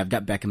 Yeah, I've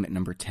got Beckham at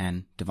number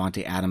 10,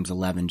 Devontae Adams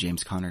 11,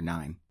 James Conner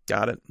 9.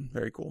 Got it.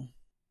 Very cool.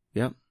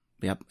 Yep.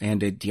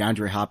 And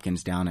DeAndre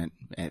Hopkins down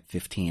at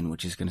 15,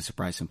 which is going to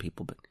surprise some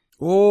people. But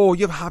oh,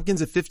 you have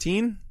Hopkins at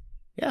 15?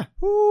 Yeah.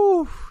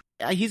 Ooh.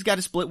 He's got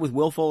a split with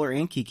Will Fuller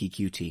and Kiki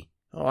QT.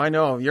 Oh, I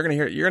know. You're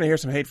gonna hear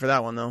some hate for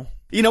that one though.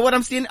 You know what?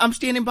 I'm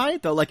standing by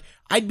it though. Like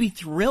I'd be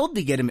thrilled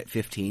to get him at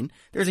 15.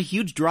 There's a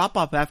huge drop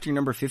off after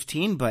number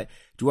 15, but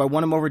do I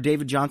want him over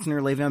David Johnson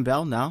or Le'Veon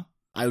Bell? No.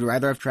 I would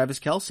rather have Travis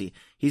Kelce.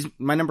 He's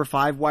my number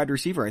 5 wide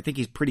receiver. I think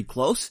he's pretty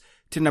close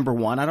to number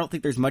 1. I don't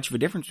think there's much of a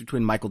difference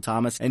between Michael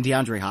Thomas and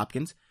DeAndre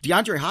Hopkins.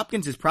 DeAndre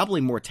Hopkins is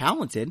probably more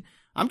talented.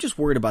 I'm just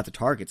worried about the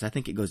targets. I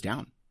think it goes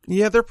down.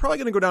 Yeah, they're probably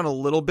going to go down a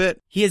little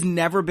bit. He has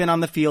never been on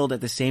the field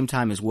at the same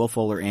time as Will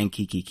Fuller and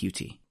Kiki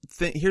QT.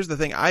 Here's the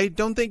thing. I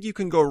don't think you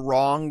can go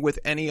wrong with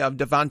any of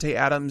Devontae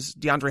Adams,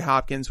 DeAndre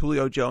Hopkins,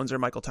 Julio Jones, or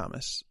Michael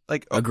Thomas.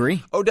 Like,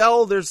 agree.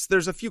 Odell, there's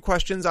a few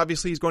questions.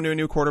 Obviously, he's going to a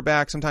new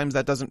quarterback. Sometimes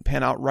that doesn't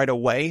pan out right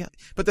away.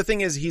 But the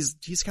thing is, he's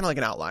kind of like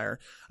an outlier,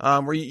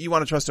 where you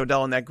want to trust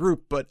Odell in that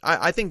group. But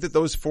I think that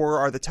those 4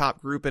 are the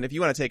top group. And if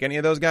you want to take any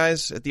of those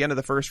guys at the end of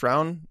the first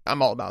round,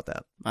 I'm all about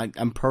that.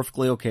 I'm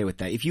perfectly okay with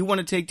that. If you want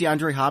to take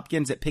DeAndre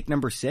Hopkins at pick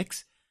number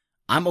 6,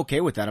 I'm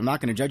okay with that. I'm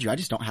not going to judge you. I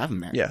just don't have him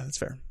there. Yeah, that's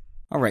fair.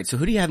 All right, so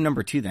who do you have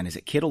number 2 then? Is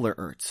it Kittle or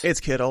Ertz? It's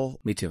Kittle.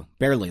 Me too.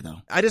 Barely,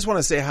 though. I just want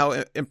to say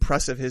how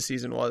impressive his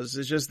season was.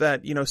 It's just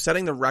that,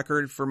 setting the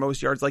record for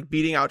most yards, like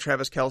beating out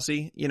Travis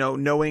Kelce,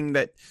 knowing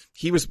that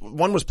he was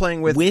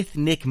playing with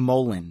Nick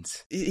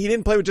Mullins. He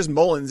didn't play with just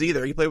Mullins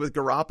either. He played with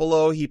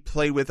Garoppolo. He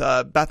played with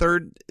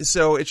Beathard.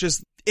 So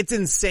it's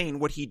insane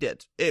what he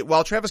did.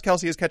 While Travis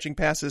Kelce is catching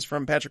passes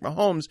from Patrick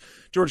Mahomes,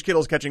 George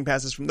Kittle's catching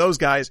passes from those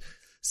guys,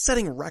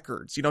 setting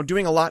records,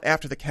 doing a lot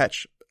after the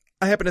catch.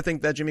 I happen to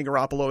think that Jimmy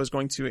Garoppolo is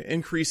going to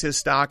increase his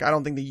stock. I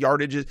don't think I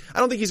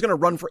don't think he's going to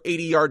run for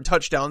 80-yard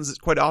touchdowns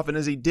quite often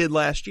as he did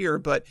last year,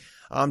 but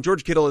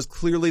George Kittle is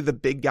clearly the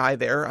big guy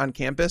there on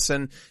campus,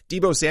 and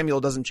Deebo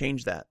Samuel doesn't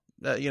change that.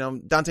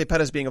 Dante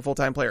Pettis being a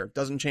full-time player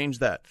doesn't change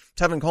that.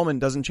 Tevin Coleman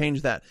doesn't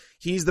change that.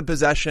 He's the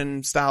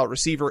possession style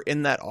receiver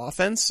in that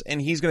offense,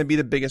 and he's going to be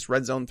the biggest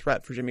red zone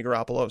threat for Jimmy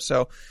Garoppolo.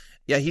 So,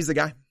 yeah, he's the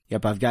guy.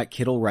 Yep, I've got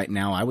Kittle right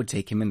now. I would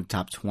take him in the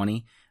top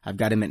 20. I've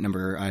got him at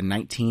number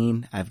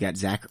 19. I've got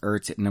Zach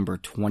Ertz at number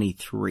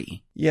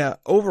 23. Yeah,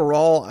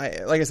 overall,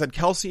 like I said,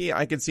 Kelce,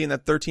 I could see in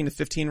that 13 to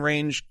 15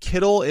 range.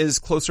 Kittle is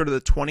closer to the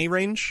 20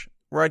 range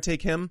where I'd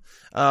take him.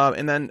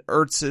 And then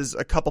Ertz is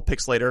a couple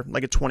picks later,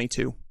 like at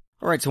 22.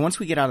 All right, so once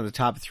we get out of the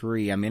top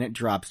three, I mean, it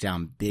drops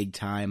down big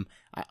time.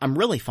 I'm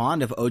really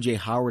fond of O.J.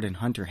 Howard and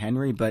Hunter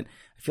Henry, but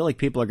I feel like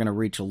people are going to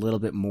reach a little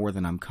bit more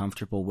than I'm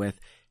comfortable with.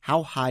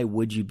 How high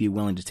would you be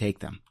willing to take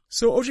them?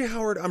 So O.J.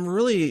 Howard,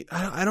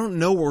 I don't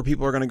know where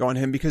people are going to go on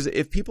him, because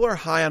if people are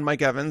high on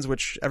Mike Evans,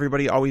 which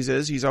everybody always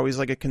is, he's always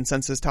like a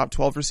consensus top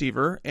 12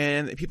 receiver,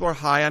 and if people are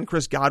high on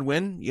Chris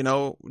Godwin,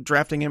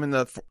 drafting him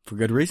for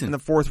good reason in the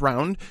fourth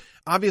round,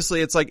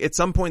 obviously it's like at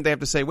some point they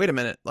have to say, wait a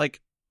minute,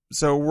 like,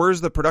 so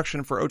where's the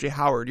production for O.J.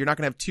 Howard? You're not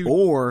going to have two.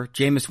 Or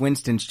Jameis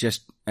Winston's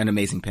just an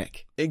amazing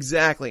pick.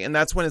 Exactly. And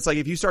that's when it's like,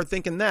 if you start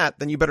thinking that,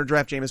 then you better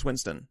draft Jameis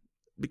Winston,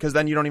 because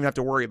then you don't even have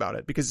to worry about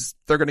it, because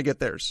they're going to get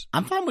theirs.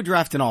 I'm fine with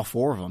drafting all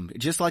four of them,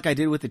 just like I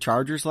did with the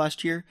Chargers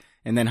last year,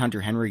 and then Hunter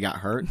Henry got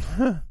hurt.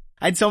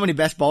 I had so many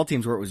best ball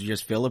teams where it was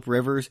just Phillip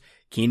Rivers,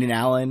 Keenan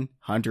Allen,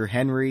 Hunter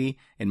Henry,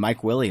 and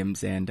Mike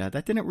Williams, and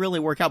that didn't really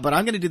work out. But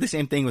I'm going to do the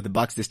same thing with the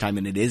Bucs this time,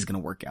 and it is going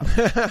to work out.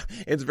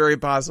 It's very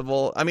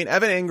possible. I mean,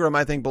 Evan Ingram,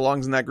 I think,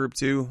 belongs in that group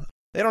too.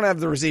 They don't have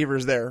the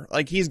receivers there.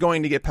 Like, he's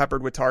going to get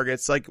peppered with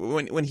targets. Like,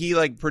 when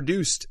he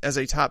produced as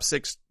a top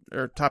 6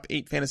 or top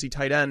 8 fantasy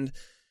tight end,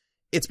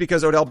 it's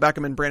because Odell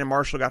Beckham and Brandon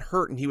Marshall got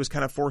hurt, and he was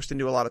kind of forced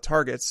into a lot of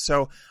targets.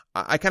 So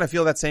I kind of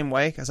feel that same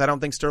way, because I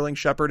don't think Sterling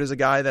Shepard is a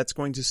guy that's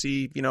going to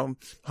see,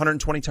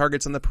 120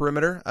 targets on the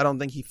perimeter. I don't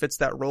think he fits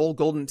that role.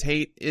 Golden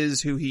Tate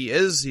is who he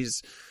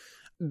is.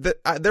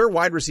 Their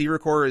wide receiver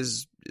core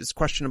is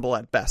questionable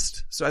at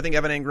best. So I think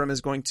Evan Ingram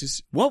is going to.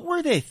 What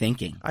were they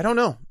thinking? I don't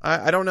know.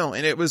 I don't know.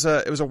 And it was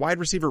a wide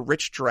receiver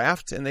rich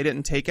draft, and they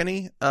didn't take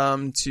any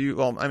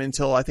until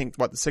I think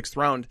the 6th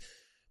round.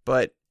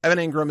 But Evan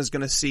Ingram is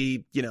going to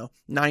see,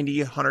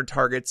 90, 100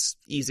 targets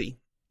easy.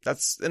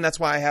 That's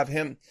why I have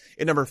him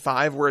at number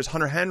 5. Whereas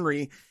Hunter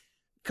Henry,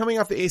 coming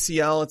off the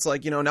ACL, it's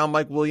like, now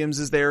Mike Williams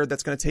is there.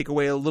 That's going to take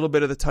away a little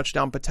bit of the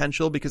touchdown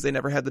potential, because they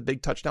never had the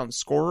big touchdown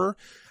scorer.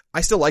 I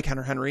still like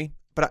Hunter Henry,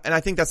 and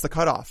I think that's the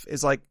cutoff,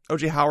 is like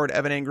O.J. Howard,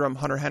 Evan Ingram,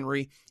 Hunter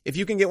Henry. If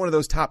you can get one of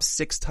those top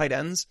 6 tight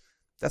ends,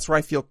 that's where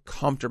I feel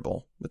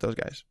comfortable with those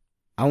guys.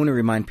 I want to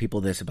remind people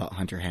this about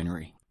Hunter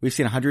Henry. We've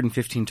seen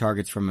 115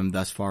 targets from him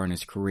thus far in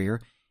his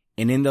career.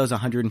 And in those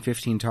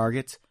 115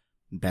 targets,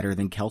 better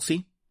than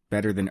Kelsey,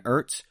 better than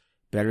Ertz,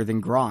 better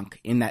than Gronk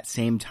in that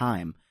same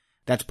time.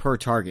 That's per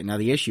target. Now,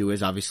 the issue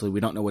is, obviously,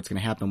 we don't know what's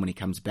going to happen when he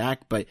comes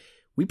back, but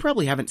we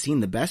probably haven't seen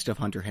the best of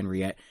Hunter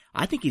Henry yet.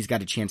 I think he's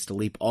got a chance to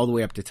leap all the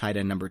way up to tight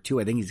end number 2.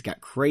 I think he's got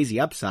crazy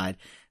upside,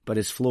 but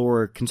his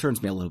floor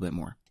concerns me a little bit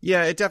more.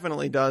 Yeah, it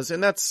definitely does.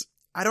 And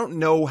I don't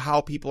know how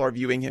people are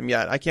viewing him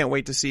yet. I can't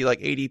wait to see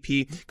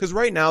ADP, because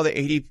right now the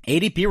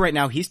ADP right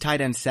now, he's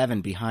tight end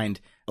 7 behind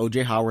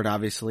O.J. Howard,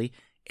 obviously.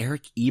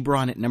 Eric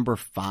Ebron at number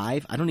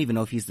 5. I don't even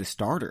know if he's the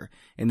starter.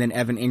 And then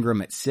Evan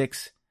Ingram at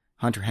 6.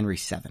 Hunter Henry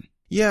 7.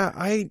 Yeah,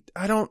 I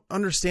don't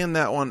understand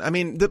that one. I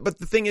mean, but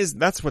the thing is,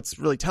 that's what's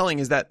really telling,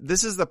 is that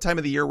this is the time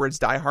of the year where it's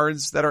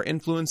diehards that are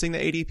influencing the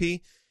ADP.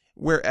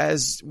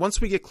 Whereas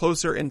once we get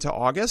closer into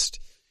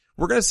August,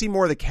 we're going to see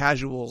more of the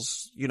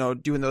casuals,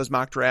 doing those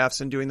mock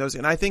drafts and doing those.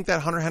 And I think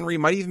that Hunter Henry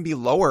might even be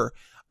lower.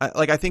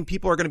 I think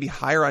people are going to be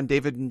higher on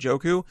David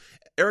Njoku.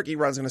 Eric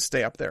Ebron's going to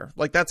stay up there.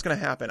 That's going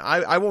to happen.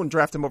 I won't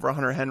draft him over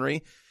Hunter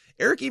Henry.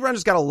 Eric Ebron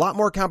just got a lot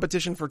more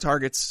competition for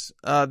targets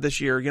this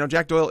year.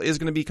 Jack Doyle is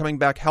going to be coming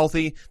back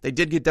healthy. They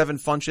did get Devin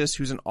Funchess,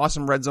 who's an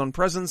awesome red zone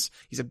presence.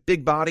 He's a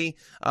big body.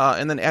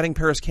 And then adding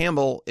Paris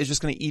Campbell is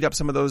just going to eat up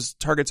some of those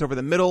targets over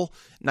the middle.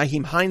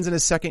 Nyheim Hines in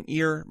his 2nd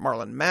year.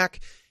 Marlon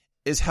Mack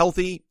is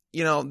healthy.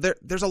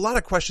 There's a lot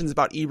of questions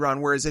about Ebron,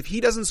 whereas if he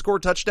doesn't score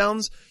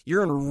touchdowns,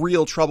 you're in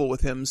real trouble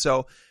with him.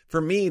 So for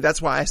me, that's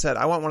why I said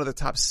I want one of the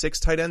top 6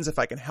 tight ends if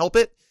I can help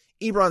it.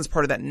 Ebron's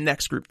part of that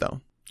next group,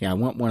 though. Yeah, I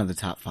want one of the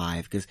top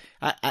 5, because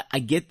I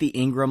get the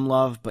Ingram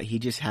love, but he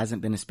just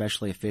hasn't been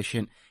especially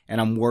efficient,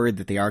 and I'm worried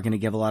that they are going to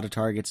give a lot of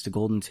targets to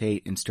Golden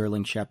Tate and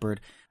Sterling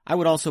Shepard. I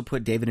would also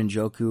put David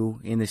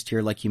Njoku in this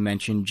tier, like you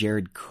mentioned.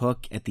 Jared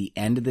Cook at the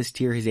end of this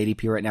tier. His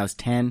ADP right now is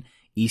 10.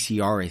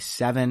 ECR is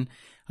 7.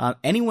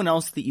 Anyone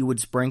else that you would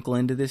sprinkle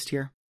into this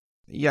tier?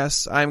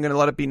 Yes, I'm going to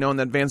let it be known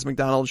that Vance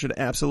McDonald should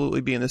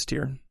absolutely be in this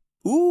tier.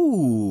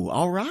 Ooh,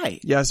 all right.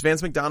 Yes,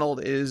 Vance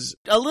McDonald is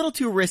a little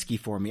too risky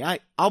for me.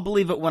 I'll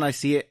believe it when I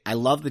see it. I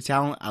love the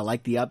talent. I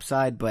like the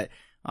upside, but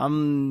I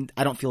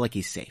don't feel like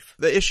he's safe.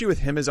 The issue with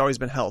him has always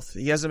been health.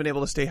 He hasn't been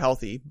able to stay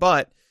healthy,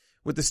 but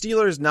with the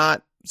Steelers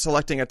not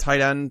selecting a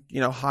tight end,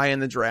 high in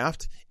the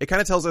draft, it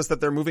kind of tells us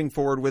that they're moving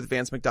forward with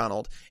Vance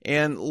McDonald.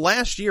 And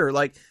last year,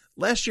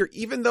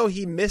 even though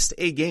he missed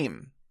a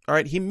game,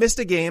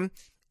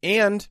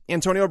 and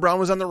Antonio Brown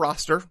was on the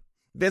roster,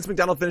 Vance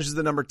McDonald finishes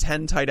the number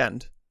 10 tight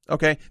end.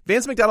 Okay.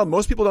 Vance McDonald,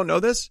 most people don't know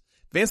this.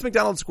 Vance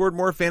McDonald scored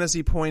more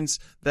fantasy points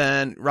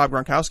than Rob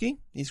Gronkowski.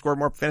 He scored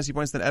more fantasy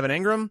points than Evan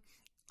Ingram.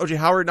 O.J.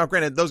 Howard, now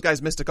granted, those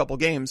guys missed a couple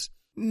games,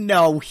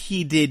 No,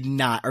 he did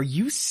not. Are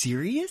you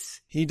serious?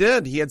 He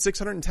did. He had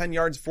 610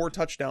 yards, 4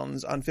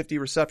 touchdowns on 50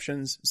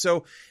 receptions.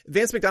 So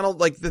Vance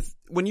McDonald,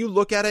 when you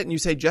look at it and you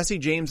say Jesse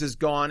James is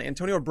gone,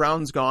 Antonio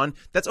Brown's gone,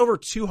 that's over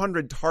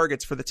 200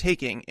 targets for the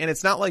taking. And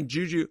it's not like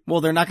Juju. Well,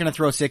 they're not going to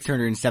throw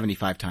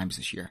 675 times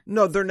this year.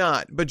 No, they're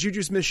not. But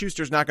Juju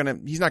Smith-Schuster's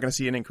he's not going to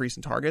see an increase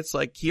in targets.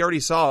 Like, he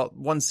already saw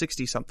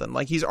 160 something.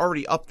 Like, he's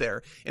already up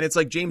there. And it's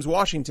like James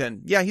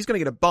Washington. Yeah, he's going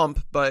to get a bump,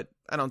 but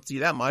I don't see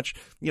that much.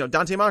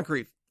 Dante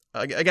Moncrief.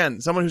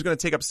 Again, someone who's going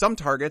to take up some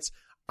targets.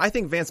 I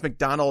think Vance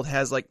McDonald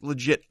has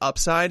legit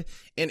upside.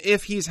 And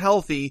if he's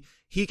healthy,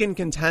 he can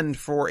contend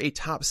for a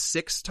top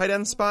 6 tight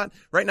end spot.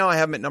 Right now I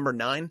have him at number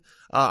 9.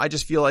 I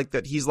just feel like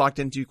that he's locked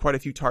into quite a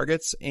few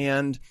targets,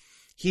 and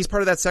he's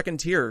part of that second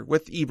tier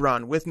with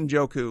Ebron, with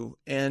Njoku,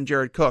 and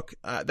Jared Cook.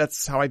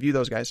 That's how I view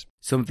those guys.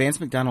 So Vance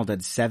McDonald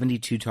had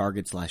 72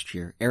 targets last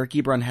year. Eric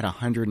Ebron had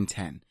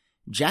 110.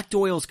 Jack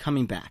Doyle's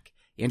coming back.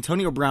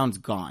 Antonio Brown's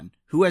gone.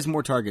 Who has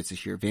more targets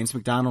this year, Vance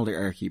McDonald or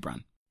Eric Ebron?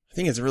 I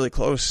think it's really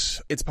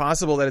close. It's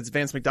possible that it's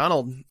Vance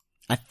McDonald.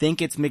 I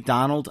think it's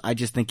McDonald. I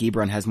just think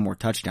Ebron has more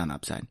touchdown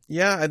upside.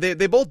 Yeah,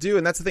 they both do,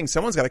 and that's the thing.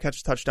 Someone's got to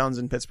catch touchdowns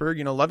in Pittsburgh.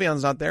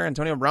 Le'Veon's not there.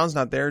 Antonio Brown's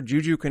not there.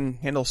 Juju can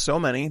handle so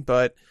many,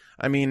 but,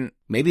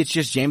 maybe it's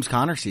just James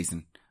Conner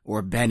season.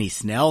 Or Benny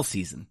Snell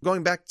season.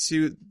 Going back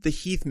to the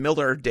Heath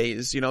Miller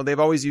days, they've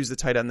always used the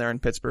tight end there in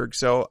Pittsburgh.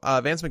 So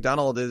Vance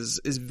McDonald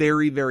is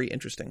very, very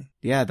interesting.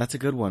 Yeah, that's a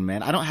good one,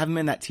 man. I don't have him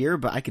in that tier,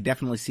 but I could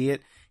definitely see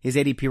it. His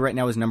ADP right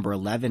now is number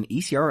 11.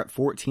 ECR at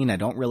 14. I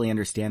don't really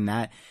understand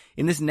that.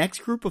 In this next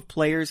group of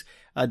players,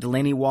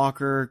 Delaney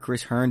Walker,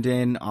 Chris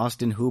Herndon,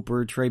 Austin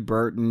Hooper, Trey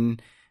Burton,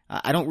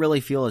 I don't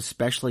really feel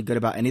especially good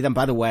about any of them.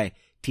 By the way,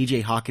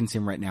 TJ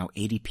Hawkinson right now,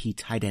 ADP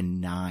tight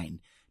end 9.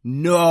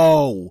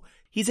 No!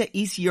 He's at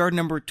ECR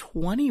number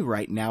 20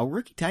 right now.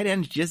 Rookie tight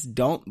ends just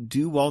don't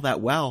do all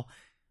that well.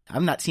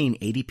 I'm not seeing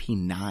ADP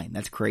 9.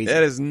 That's crazy.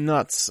 That is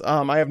nuts.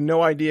 I have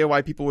no idea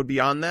why people would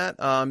be on that.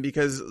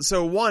 Because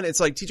one,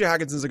 it's like TJ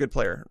Hawkinson's a good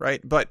player,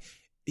 right? But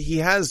he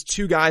has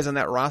 2 guys on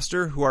that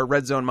roster who are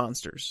red zone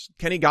monsters.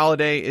 Kenny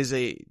Golladay is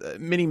a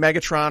mini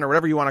Megatron or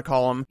whatever you want to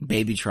call him.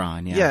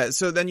 Babytron, yeah. Yeah,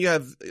 so then you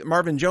have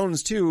Marvin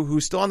Jones too,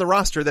 who's still on the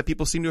roster that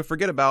people seem to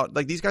forget about.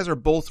 These guys are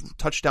both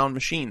touchdown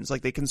machines.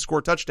 They can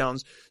score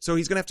touchdowns. So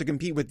he's going to have to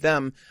compete with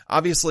them.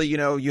 Obviously,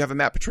 you have a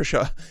Matt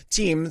Patricia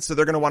team, so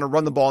they're going to want to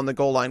run the ball on the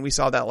goal line. We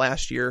saw that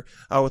last year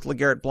with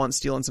LeGarrette Blount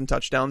stealing some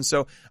touchdowns.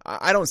 So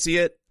I don't see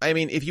it.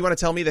 If you want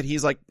to tell me that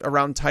he's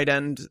around tight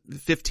end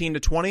 15 to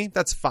 20,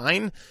 that's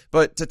fine.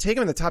 But to take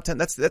him in the top 10,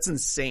 that's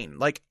insane.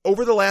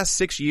 Over the last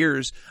 6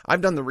 years,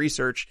 I've done the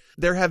research.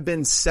 There have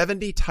been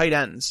 70 tight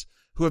ends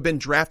who have been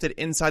drafted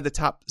inside the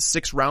top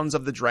 6 rounds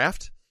of the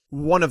draft.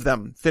 One of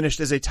them finished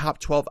as a top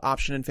 12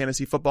 option in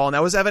fantasy football, and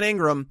that was Evan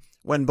Ingram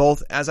when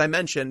both, as I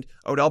mentioned,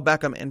 Odell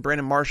Beckham and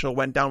Brandon Marshall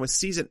went down with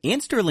season.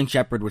 And Sterling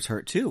Shepard was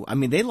hurt too.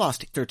 They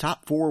lost their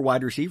top 4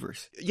 wide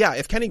receivers. Yeah,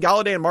 if Kenny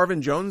Golladay and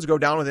Marvin Jones go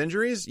down with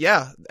injuries,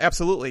 yeah,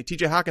 absolutely.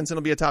 TJ Hawkinson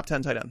will be a top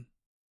 10 tight end.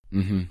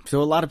 Mm-hmm.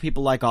 So a lot of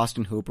people like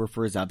Austin Hooper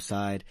for his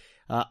upside.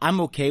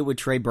 I'm okay with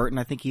Trey Burton.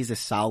 I think he's a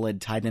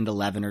solid tight end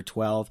 11 or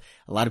 12.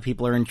 A lot of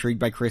people are intrigued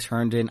by Chris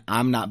Herndon.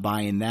 I'm not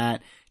buying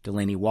that.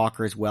 Delaney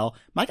Walker as well.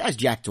 My guy's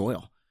Jack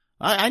Doyle.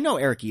 I know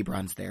Eric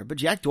Ebron's there, but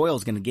Jack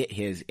Doyle's going to get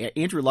his.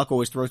 Andrew Luck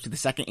always throws to the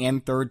second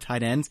and third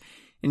tight ends.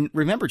 And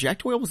remember, Jack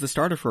Doyle was the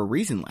starter for a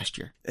reason last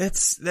year.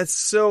 That's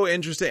so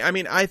interesting.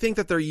 I think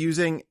that they're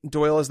using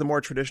Doyle as the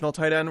more traditional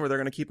tight end where they're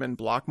going to keep him in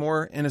block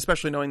more. And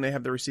especially knowing they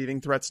have the receiving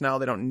threats now,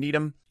 they don't need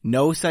him.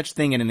 No such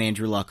thing in an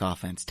Andrew Luck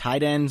offense.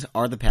 Tight ends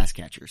are the pass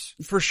catchers.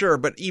 For sure.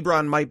 But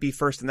Ebron might be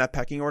first in that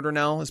pecking order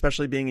now,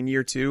 especially being in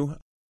year 2.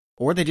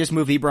 Or they just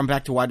move Ebron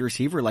back to wide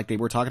receiver like they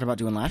were talking about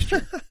doing last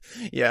year.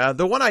 Yeah,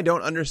 the one I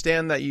don't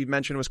understand that you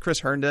mentioned was Chris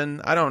Herndon.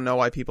 I don't know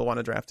why people want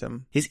to draft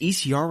him. His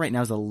ECR right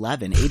now is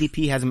 11.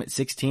 ADP has him at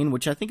 16,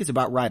 which I think is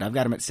about right. I've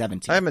got him at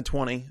 17. I have him at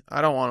 20.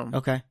 I don't want him.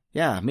 Okay.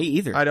 Yeah, me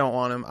either. I don't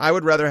want him. I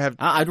would rather have...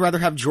 I'd rather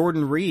have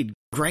Jordan Reed,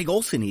 Greg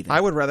Olsen even. I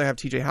would rather have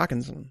TJ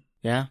Hawkinson.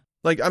 Yeah.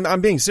 I'm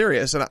being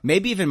serious. And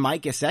maybe even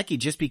Mike Gesicki,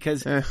 just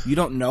because you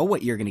don't know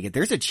what you're going to get.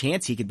 There's a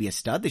chance he could be a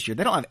stud this year.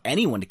 They don't have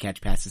anyone to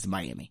catch passes in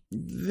Miami.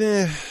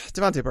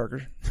 Devontae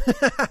Parker.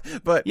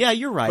 But yeah,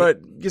 you're right.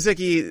 But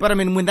Gesicki. But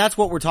when that's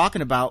what we're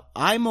talking about,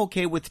 I'm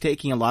okay with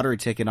taking a lottery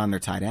ticket on their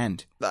tight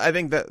end. I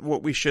think that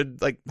what we should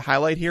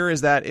highlight here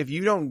is that if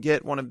you don't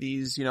get one of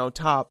these,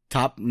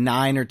 top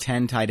 9 or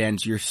 10 tight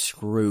ends, you're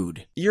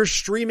screwed. You're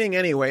streaming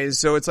anyways.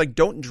 So it's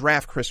don't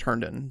draft Chris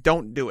Herndon.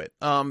 Don't do it.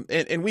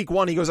 In week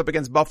 1, he goes up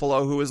against Buffalo,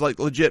 who was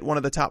legit one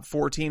of the top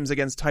 4 teams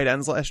against tight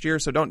ends last year.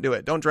 So don't do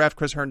it. Don't draft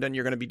Chris Herndon.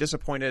 You're going to be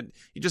disappointed.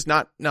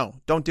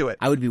 Don't do it.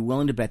 I would be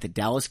willing to bet that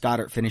Dallas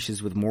Goedert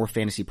finishes with more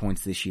fantasy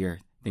points this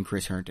year than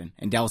Chris Herndon.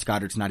 And Dallas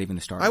Goedert's not even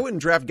the starter. I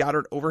wouldn't draft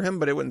Goedert over him,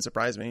 but it wouldn't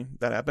surprise me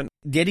that happened.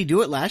 Did he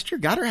do it last year?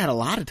 Goedert had a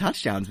lot of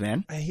touchdowns,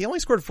 man. He only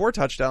scored 4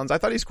 touchdowns. I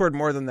thought he scored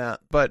more than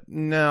that. But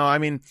no,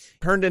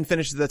 Herndon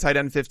finished the tight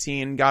end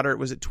 15. Goedert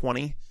was at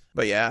 20.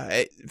 But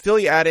yeah,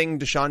 Philly adding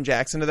Deshaun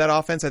Jackson to that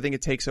offense, I think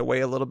it takes away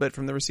a little bit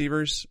from the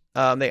receivers.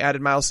 They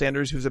added Miles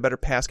Sanders, who's a better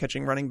pass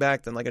catching running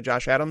back than like a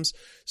Josh Adams.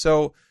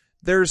 So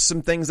there's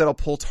some things that'll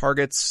pull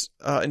targets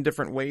in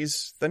different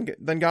ways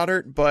than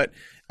Goddard, but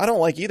I don't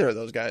like either of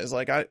those guys.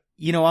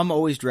 I'm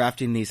always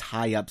drafting these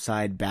high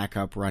upside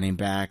backup running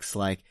backs.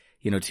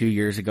 2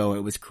 years ago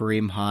it was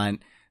Kareem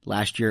Hunt.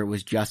 Last year it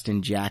was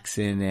Justin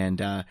Jackson,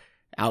 and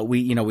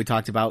we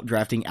talked about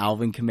drafting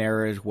Alvin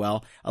Kamara as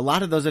well. A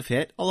lot of those have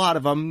hit. A lot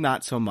of them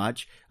not so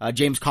much.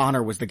 James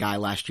Conner was the guy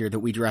last year that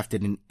we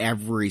drafted in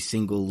every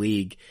single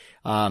league.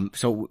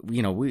 So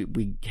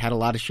we had a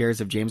lot of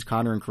shares of James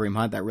Conner and Kareem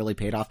Hunt that really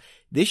paid off.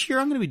 This year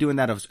I'm going to be doing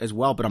that as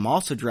well, but I'm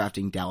also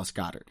drafting Dallas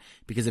Goedert,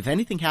 because if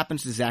anything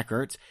happens to Zach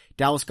Ertz,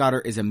 Dallas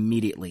Goedert is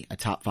immediately a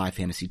top 5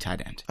 fantasy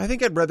tight end. I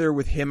think I'd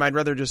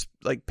rather just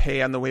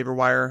pay on the waiver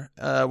wire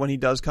when he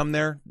does come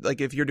there. Like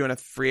if you're doing a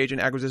free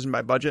agent acquisition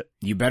by budget,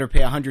 you better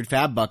pay $100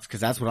 fab bucks, because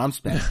that's what I'm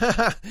spending.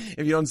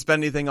 If you don't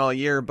spend anything all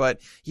year, but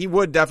he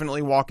would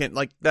definitely walk in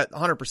like that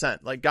 100%.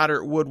 Like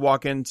Goddard would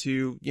walk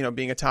into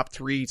being a top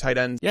 3 tight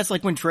end. Yeah, it's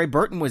like when Trey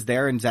Burton was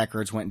there and Zach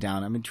Ertz went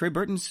down. I mean, Trey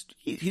Burton's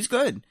he's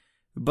good,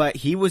 but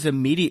he was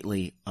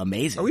immediately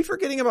amazing. Are we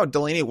forgetting about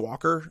Delaney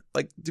Walker?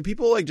 Do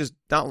people just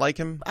not like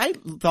him? I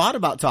thought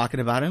about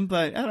talking about him,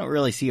 but I don't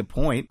really see a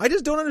point. I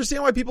just don't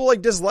understand why people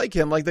dislike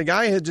him. The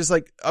guy had just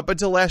up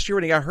until last year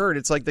when he got hurt,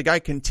 it's the guy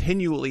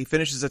continually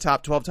finishes a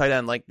top 12 tight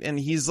end. And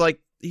he's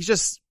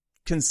just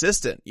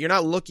consistent. You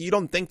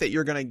don't think that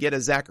you're going to get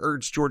a Zach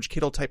Ertz, George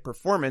Kittle type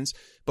performance,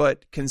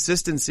 but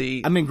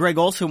consistency. I mean, Greg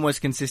Olsen was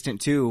consistent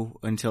too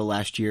until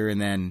last year,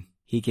 and then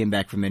he came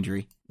back from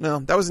injury. No,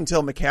 that was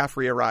until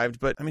McCaffrey arrived.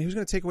 But I mean, who's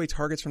going to take away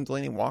targets from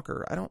Delaney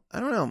Walker? I don't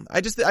know.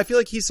 I feel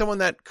like he's someone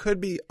that could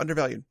be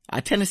undervalued.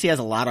 Tennessee has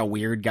a lot of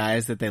weird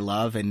guys that they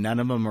love, and none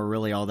of them are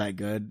really all that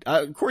good.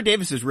 Corey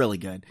Davis is really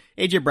good.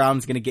 AJ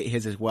Brown's going to get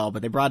his as well,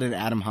 but they brought in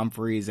Adam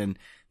Humphries, and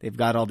they've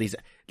got all these,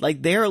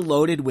 they're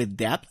loaded with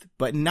depth,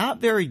 but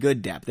not very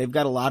good depth. They've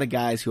got a lot of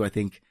guys who I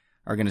think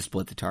are going to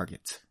split the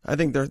targets. I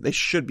think they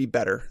should be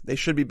better. They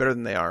should be better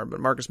than they are, but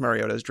Marcus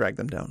Mariota has dragged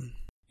them down.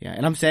 Yeah,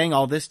 and I'm saying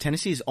all this,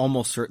 Tennessee is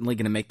almost certainly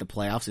going to make the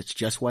playoffs. It's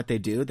just what they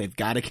do. They've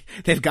got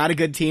a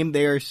good team.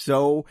 They are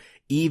so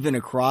even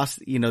across,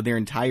 their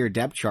entire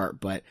depth chart,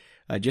 but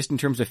just in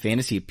terms of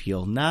fantasy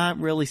appeal, not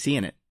really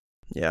seeing it.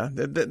 Yeah,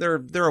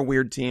 they're a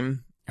weird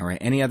team. All right.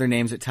 Any other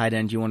names at tight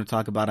end you want to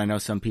talk about? I know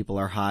some people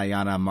are high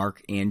on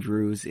Mark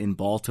Andrews in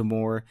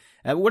Baltimore.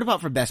 What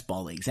about for best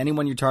ball leagues?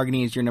 Anyone you're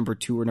targeting as your number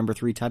 2 or number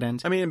 3 tight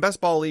end? I mean, in best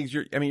ball leagues,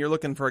 you're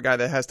looking for a guy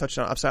that has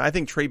touchdown upside. I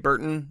think Trey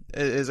Burton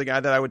is a guy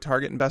that I would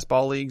target in best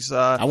ball leagues.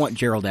 I want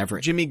Gerald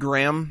Everett. Jimmy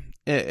Graham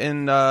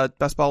in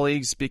best ball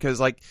leagues,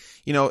 because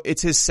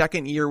it's his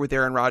second year with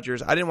Aaron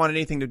Rodgers. I didn't want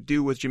anything to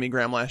do with Jimmy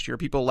Graham last year.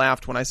 People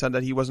laughed when I said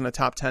that he wasn't a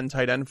top 10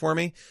 tight end for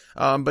me.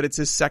 But it's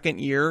his second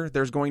year.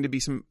 There's going to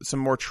be some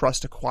more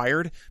trust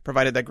acquired,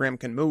 provided that Graham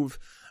can move.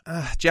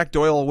 Jack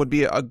Doyle would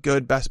be a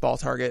good best ball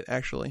target,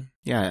 actually.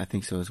 Yeah, I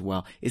think so as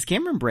well. Is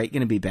Cameron Brate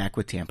going to be back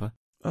with Tampa?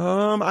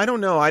 I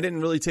don't know. I didn't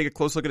really take a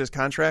close look at his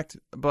contract,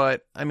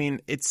 but I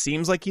mean, it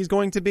seems like he's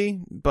going to be,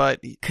 but.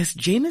 Cause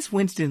Jameis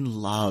Winston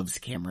loves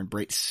Cameron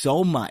Brate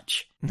so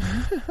much.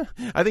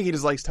 I think he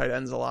just likes tight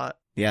ends a lot.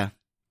 Yeah,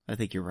 I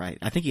think you're right.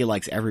 I think he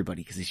likes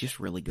everybody because he's just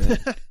really good,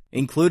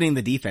 including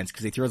the defense,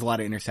 because he throws a lot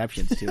of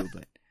interceptions too,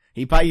 but.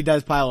 He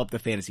does pile up the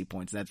fantasy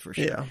points, that's for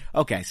sure. Yeah.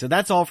 Okay, so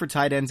that's all for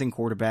tight ends and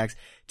quarterbacks.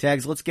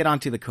 Tags, let's get on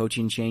to the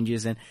coaching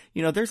changes. And,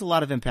 there's a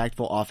lot of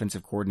impactful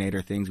offensive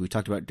coordinator things. We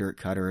talked about Dirk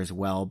Cutter as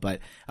well,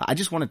 but I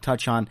just want to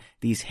touch on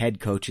these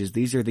head coaches.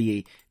 These are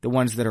the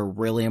ones that are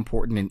really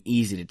important and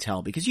easy to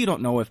tell, because you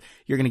don't know if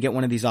you're going to get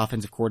one of these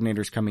offensive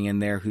coordinators coming in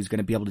there who's going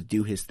to be able to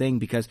do his thing,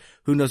 because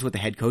who knows what the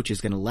head coach is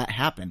going to let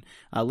happen.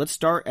 Let's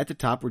start at the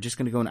top. We're just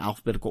going to go in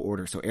alphabetical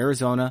order. So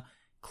Arizona,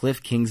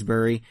 Kliff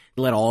Kingsbury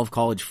led all of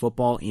college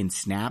football in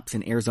snaps,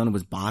 and Arizona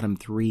was bottom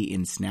 3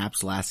 in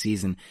snaps last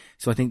season.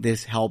 So I think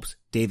this helps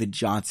David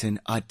Johnson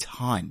a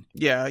ton.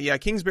 Yeah.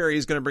 Kingsbury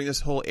is going to bring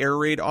this whole air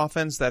raid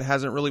offense that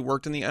hasn't really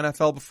worked in the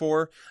NFL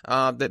before,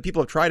 that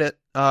people have tried it,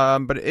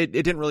 but it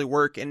didn't really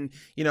work. And,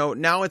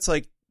 now it's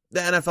the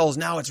NFL's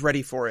now it's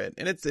ready for it,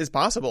 and it's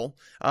possible.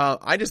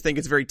 I just think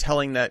it's very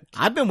telling that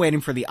I've been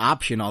waiting for the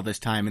option all this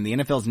time, and the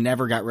NFL's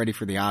never got ready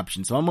for the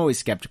option. So I'm always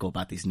skeptical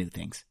about these new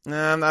things.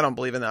 I don't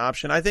believe in the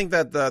option. I think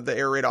that the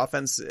air raid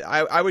offense,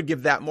 I would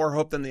give that more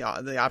hope than the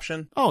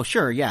option. Oh,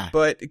 sure. Yeah.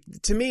 But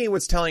to me,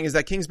 what's telling is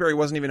that Kingsbury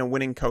wasn't even a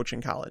winning coach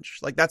in college.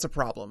 That's a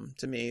problem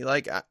to me.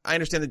 I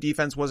understand the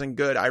defense wasn't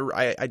good.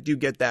 I do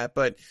get that,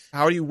 but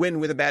how do you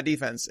win with a bad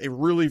defense? A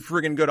really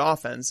friggin' good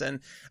offense. And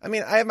I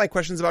mean, I have my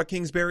questions about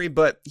Kingsbury,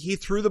 but he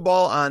threw the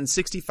ball on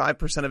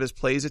 65% of his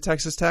plays at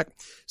Texas Tech.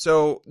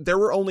 So there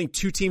were only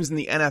 2 teams in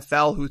the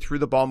NFL who threw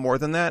the ball more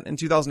than that in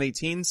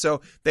 2018.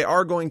 So they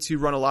are going to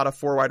run a lot of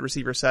 4 wide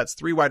receiver sets,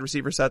 3 wide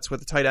receiver sets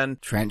with a tight end.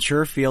 Trent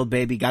Sherfield,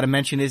 baby. Got to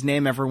mention his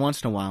name every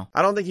once in a while.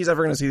 I don't think he's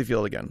ever going to see the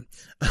field again.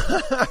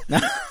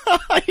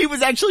 He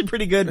was actually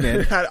pretty good,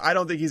 man. I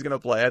don't think he's going to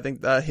play. I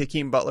think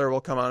Hakeem Butler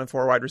will come on in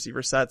 4 wide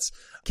receiver sets.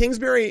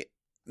 Kingsbury,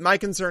 My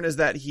concern is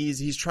that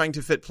he's trying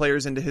to fit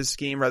players into his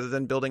scheme rather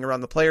than building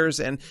around the players.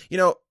 And,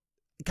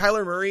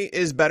 Kyler Murray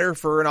is better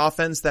for an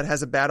offense that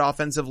has a bad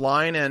offensive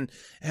line and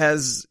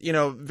has,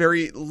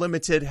 very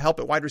limited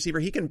help at wide receiver.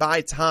 He can buy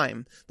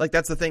time. Like,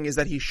 that's the thing, is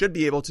that he should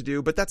be able to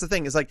do. But that's the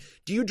thing, is like,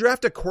 do you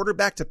draft a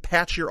quarterback to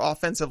patch your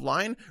offensive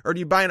line, or do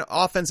you buy an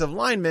offensive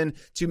lineman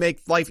to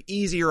make life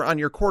easier on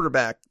your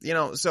quarterback?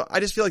 So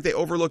I just feel like they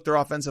overlooked their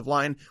offensive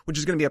line, which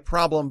is going to be a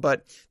problem.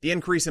 But the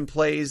increase in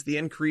plays, the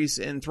increase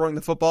in throwing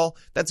the football,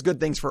 that's good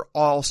things for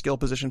all skill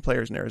position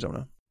players in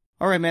Arizona.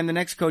 All right, man, the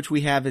next coach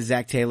we have is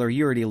Zach Taylor.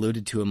 You already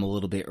alluded to him a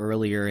little bit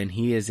earlier, and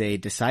he is a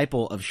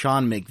disciple of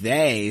Sean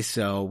McVay.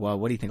 So,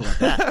 what do you think about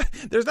that?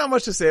 There's not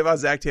much to say about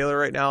Zach Taylor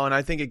right now, and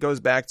I think it goes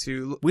back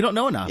to... We don't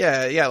know enough.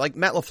 Yeah, like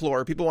Matt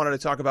LaFleur. People wanted to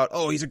talk about,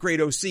 he's a great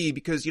OC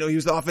because, he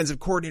was the offensive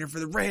coordinator for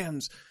the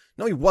Rams.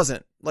 No, he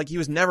wasn't. Like, he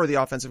was never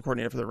the offensive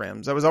coordinator for the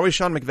Rams. That was always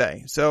Sean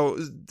McVay. So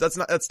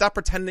let's stop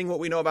pretending what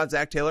we know about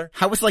Zach Taylor.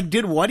 I was like,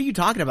 dude, what are you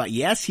talking about?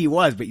 Yes, he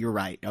was, but you're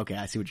right. Okay,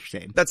 I see what you're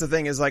saying. That's the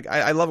thing, is like,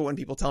 I love it when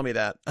people tell me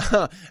that.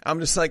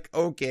 I'm just like,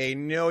 okay,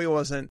 no, he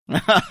wasn't.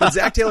 But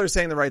Zach Taylor is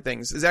saying the right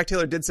things. Zach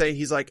Taylor did say,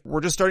 he's like, we're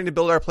just starting to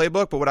build our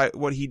playbook. But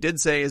what he did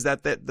say is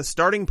that the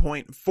starting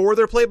point for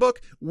their playbook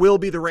will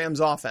be the Rams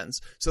offense.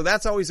 So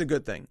that's always a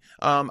good thing.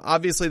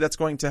 Obviously that's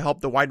going to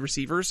help the wide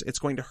receivers. It's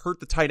going to hurt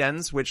the tight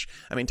ends, which,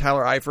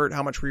 Tyler Eifert,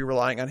 how much were you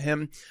relying on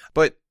him?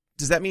 But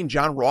does that mean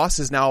John Ross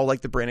is now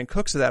like the Brandon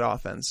Cooks of that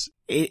offense?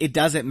 It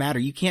doesn't matter.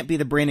 You can't be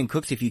the Brandon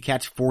Cooks if you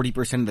catch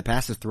 40% of the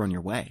passes thrown your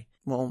way.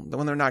 Well,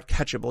 when they're not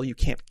catchable, you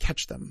can't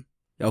catch them.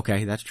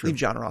 Okay, that's true. Leave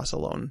John Ross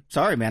alone.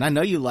 Sorry, man. I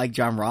know you like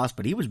John Ross,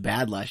 but he was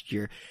bad last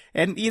year.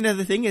 And,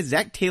 the thing is,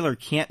 Zach Taylor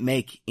can't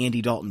make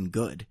Andy Dalton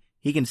good.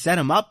 He can set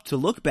him up to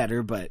look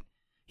better, but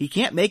he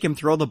can't make him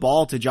throw the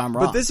ball to John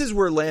Ross. But this is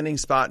where landing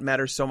spot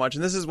matters so much.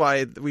 And this is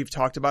why we've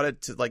talked about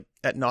it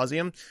ad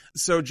nauseum.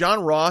 So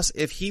John Ross,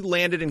 if he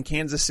landed in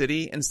Kansas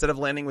City instead of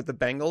landing with the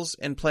Bengals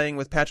and playing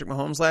with Patrick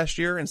Mahomes last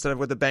year instead of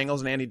with the Bengals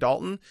and Andy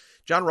Dalton,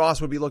 John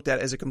Ross would be looked at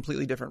as a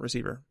completely different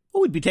receiver.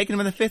 Well, we'd be taking him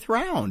in the 5th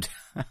round.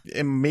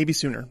 And maybe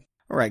sooner.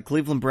 All right,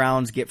 Cleveland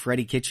Browns get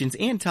Freddie Kitchens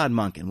and Todd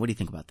Monken. What do you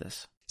think about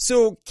this?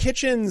 So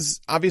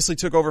Kitchens obviously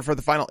took over for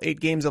the final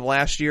 8 games of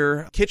last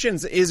year.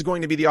 Kitchens is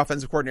going to be the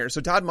offensive coordinator. So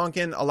Todd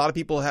Monken, a lot of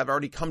people have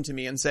already come to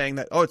me and saying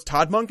that, it's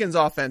Todd Monken's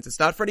offense. It's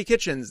not Freddie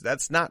Kitchens.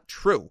 That's not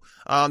true.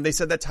 They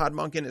said that Todd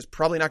Monken is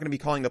probably not going to be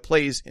calling the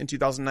plays in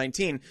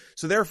 2019.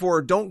 So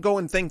therefore, don't go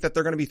and think that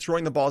they're going to be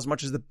throwing the ball as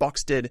much as the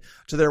Bucs did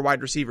to their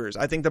wide receivers.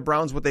 I think the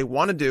Browns, what they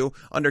want to do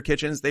under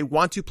Kitchens, they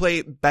want to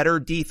play better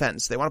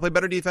defense. They want to play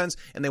better defense,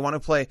 and they want to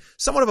play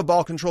somewhat of a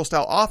ball control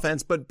style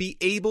offense, but be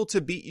able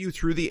to beat you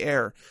through the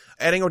air.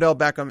 Adding Odell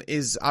Beckham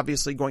is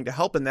obviously going to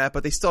help in that,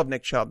 but they still have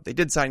Nick Chubb. They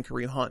did sign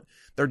Kareem Hunt.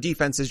 Their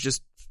defense is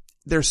just,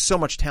 there's so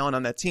much talent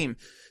on that team.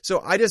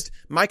 So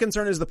my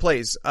concern is the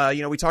plays.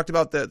 We talked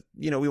about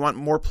we want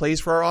more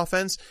plays for our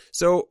offense.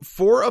 So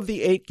 4 of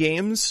the 8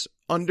 games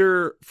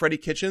under Freddie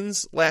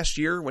Kitchens last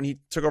year when he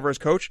took over as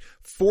coach,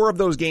 4 of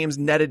those games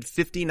netted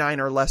 59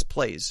 or less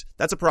plays.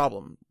 That's a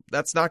problem.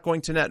 That's not going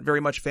to net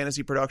very much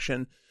fantasy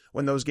production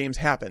when those games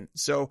happen.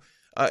 So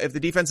if the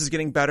defense is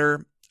getting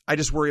better, I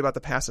just worry about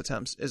the pass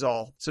attempts is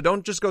all. So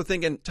don't just go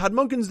thinking Todd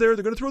Monken's there,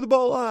 they're going to throw the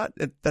ball a lot.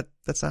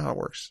 That's not how it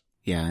works.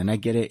 Yeah, and I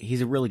get it.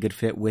 He's a really good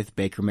fit with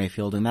Baker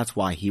Mayfield, and that's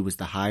why he was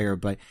the hire.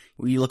 But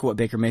when you look at what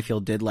Baker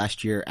Mayfield did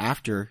last year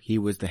after he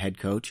was the head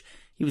coach,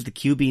 he was the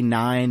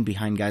QB9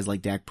 behind guys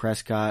like Dak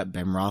Prescott,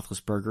 Ben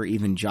Roethlisberger,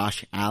 even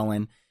Josh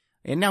Allen.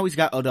 And now he's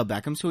got Odell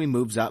Beckham, so he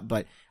moves up,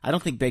 but I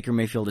don't think Baker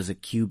Mayfield is a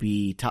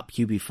top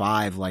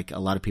QB5 like a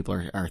lot of people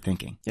are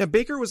thinking. Yeah,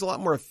 Baker was a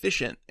lot more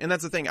efficient, and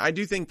that's the thing. I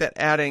do think that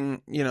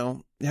adding,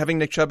 having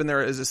Nick Chubb in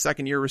there as a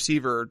second-year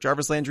receiver,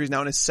 Jarvis Landry is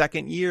now in his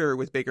 2nd year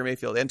with Baker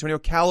Mayfield, Antonio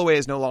Callaway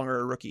is no longer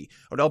a rookie,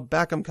 Odell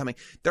Beckham coming.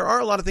 There are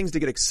a lot of things to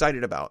get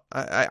excited about.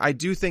 I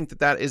do think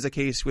that is the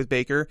case with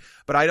Baker,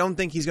 but I don't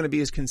think he's going to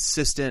be as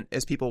consistent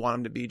as people want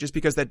him to be, just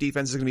because that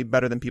defense is going to be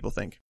better than people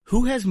think.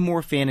 Who has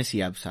more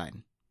fantasy upside?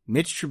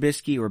 Mitch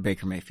Trubisky or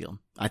Baker Mayfield?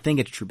 I think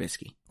it's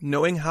Trubisky.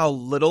 Knowing how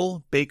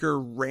little Baker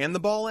ran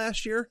the ball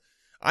last year,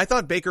 I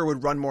thought Baker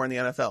would run more in the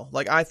NFL.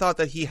 Like, I thought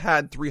that he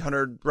had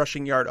 300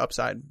 rushing yard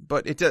upside,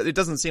 but it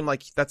doesn't seem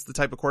like that's the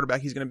type of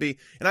quarterback he's going to be.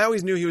 And I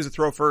always knew he was a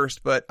throw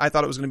first, but I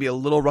thought it was going to be a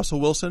little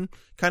Russell Wilson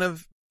kind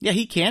of. Yeah,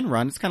 he can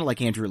run. It's kind of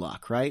like Andrew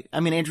Luck, right?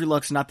 I mean, Andrew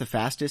Luck's not the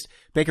fastest.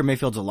 Baker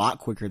Mayfield's a lot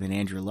quicker than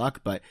Andrew Luck,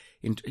 but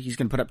he's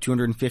going to put up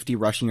 250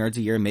 rushing yards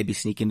a year and maybe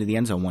sneak into the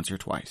end zone once or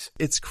twice.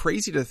 It's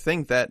crazy to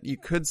think that you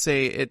could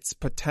say it's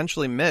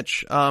potentially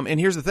Mitch. And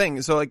here's the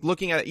thing. So, like,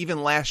 looking at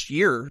even last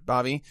year,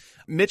 Bobby,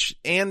 Mitch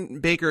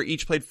and Baker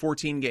each played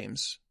 14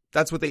 games.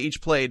 That's what they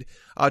each played.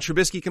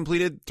 Trubisky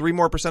completed 3%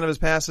 more of his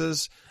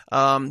passes.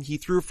 He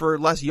threw for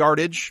less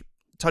yardage.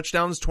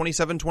 Touchdowns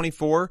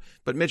 27-24,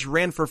 but Mitch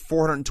ran for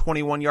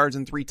 421 yards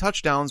and 3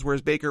 touchdowns,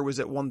 whereas Baker was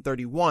at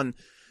 131.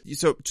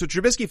 So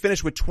Trubisky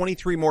finished with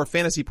 23 more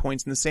fantasy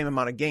points in the same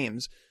amount of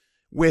games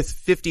with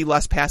 50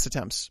 less pass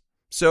attempts.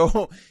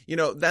 So,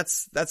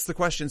 that's the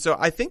question. So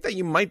I think that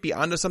you might be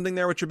onto something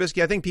there with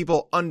Trubisky. I think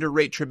people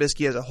underrate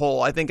Trubisky as a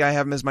whole. I think I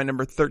have him as my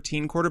number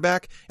 13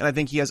 quarterback, and I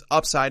think he has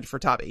upside for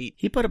top 8.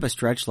 He put up a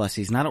stretch last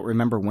season. I don't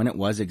remember when it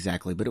was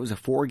exactly, but it was a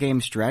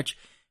 4-game stretch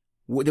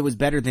that was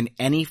better than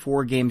any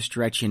 4-game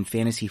stretch in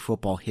fantasy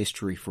football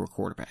history for a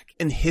quarterback.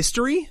 In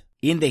history?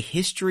 In the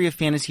history of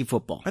fantasy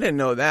football. I didn't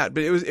know that,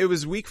 but it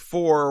was week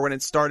 4 when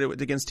it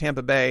started against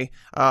Tampa Bay.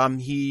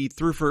 He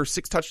threw for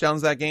 6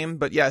 touchdowns that game,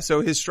 but yeah, so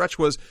his stretch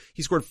was,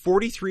 he scored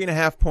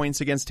 43.5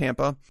 points against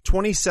Tampa,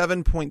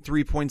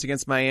 27.3 points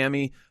against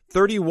Miami,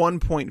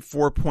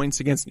 31.4 points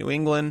against New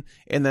England,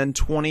 and then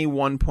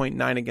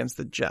 21.9 against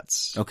the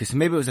Jets. Okay, so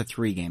maybe it was a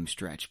 3-game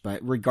stretch,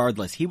 but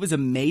regardless, he was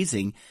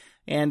amazing.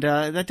 And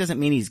that doesn't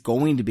mean he's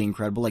going to be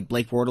incredible. Like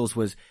Blake Bortles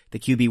was the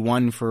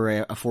QB1 for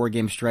a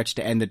 4-game stretch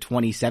to end the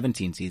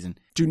 2017 season.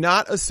 Do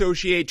not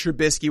associate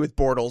Trubisky with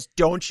Bortles.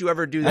 Don't you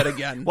ever do that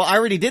again. Well, I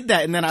already did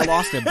that, and then I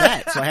lost a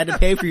bet, so I had to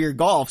pay for your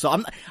golf. So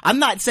I'm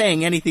not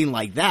saying anything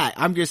like that.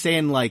 I'm just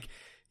saying, like,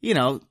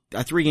 a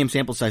 3-game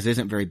sample size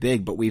isn't very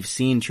big, but we've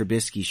seen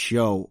Trubisky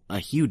show a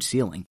huge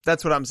ceiling.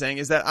 That's what I'm saying,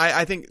 is that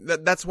I think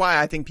that's why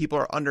I think people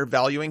are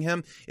undervaluing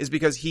him, is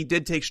because he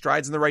did take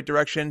strides in the right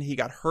direction. He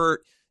got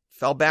hurt,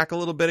 fell back a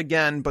little bit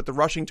again, but the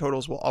rushing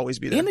totals will always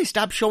be there. And they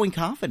stopped showing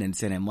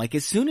confidence in him. Like,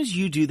 as soon as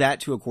you do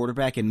that to a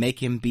quarterback and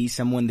make him be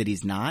someone that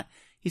he's not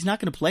going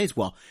to play as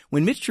well.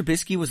 When Mitch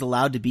Trubisky was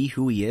allowed to be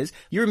who he is,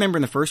 you remember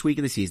in the first week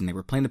of the season, they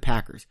were playing the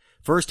Packers.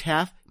 First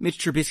half, Mitch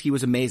Trubisky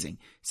was amazing.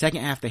 Second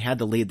half, they had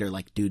the lead. They're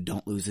like, dude,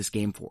 don't lose this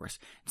game for us.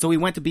 So he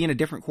went to being a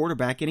different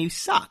quarterback, and he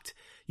sucked.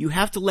 You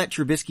have to let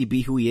Trubisky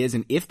be who he is,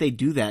 and if they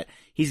do that,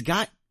 he's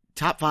got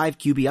top 5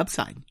 QB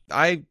upside.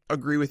 I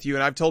agree with you,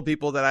 and I've told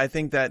people that I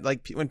think that,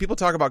 like, when people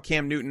talk about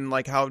Cam Newton,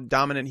 like how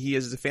dominant he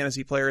is as a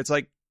fantasy player, it's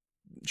like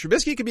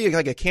Trubisky could be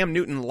like a Cam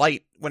Newton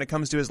light when it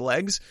comes to his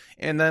legs,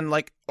 and then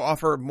like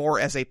offer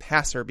more as a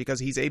passer, because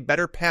he's a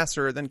better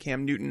passer than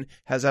Cam Newton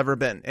has ever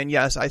been. And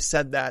yes, I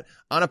said that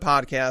on a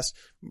podcast.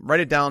 Write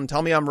it down.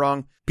 Tell me I'm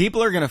wrong.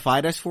 People are going to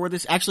fight us for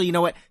this. Actually, you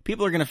know what?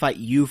 People are going to fight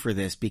you for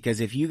this, because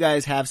if you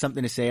guys have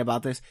something to say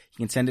about this, you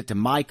can send it to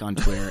Mike on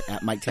Twitter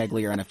at Mike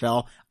Taglier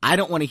NFL. I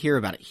don't want to hear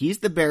about it. He's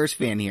the Bears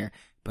fan here.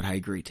 But I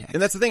agree, Tag.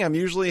 And that's the thing. I'm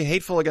usually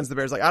hateful against the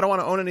Bears. Like, I don't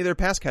want to own any of their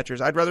pass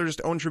catchers. I'd rather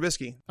just own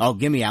Trubisky. Oh,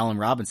 give me Allen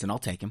Robinson. I'll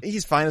take him.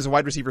 He's fine as a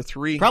wide receiver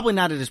 3. Probably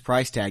not at his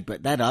price tag,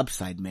 but that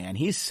upside, man.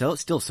 He's still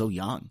so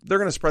young. They're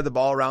going to spread the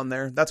ball around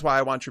there. That's why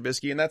I want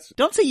Trubisky. And that's...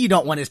 Don't say you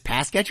don't want his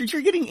pass catchers.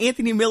 You're getting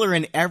Anthony Miller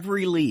in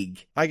every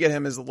league. I get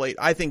him as late.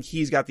 I think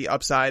he's got the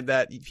upside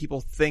that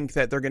people think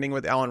that they're getting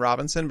with Allen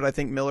Robinson, but I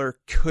think Miller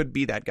could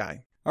be that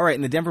guy. All right,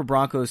 and the Denver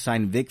Broncos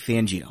signed Vic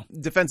Fangio.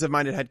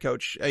 Defensive-minded head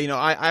coach. I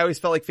always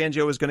felt like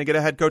Fangio was going to get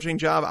a head coaching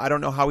job. I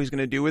don't know how he's going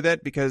to do with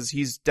it, because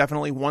he's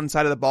definitely one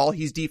side of the ball.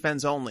 He's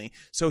defense only.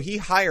 So he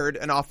hired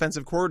an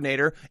offensive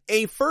coordinator,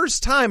 a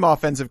first-time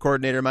offensive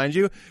coordinator, mind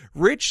you,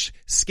 Rich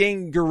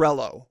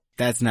Scangarello.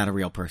 That's not a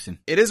real person.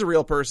 It is a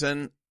real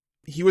person.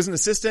 He was an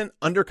assistant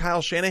under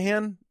Kyle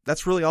Shanahan.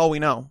 That's really all we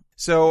know.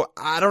 So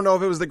I don't know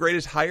if it was the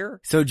greatest hire.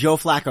 So Joe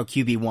Flacco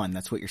QB1,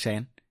 that's what you're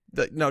saying?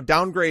 No,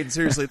 downgrade,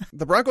 seriously.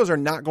 The Broncos are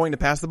not going to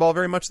pass the ball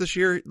very much this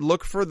year.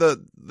 Look for they're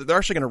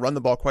actually going to run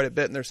the ball quite a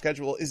bit, and their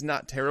schedule is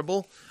not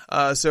terrible.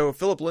 So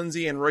Phillip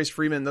Lindsay and Royce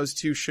Freeman, those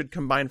two should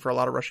combine for a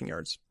lot of rushing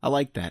yards. I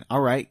like that. All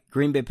right.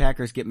 Green Bay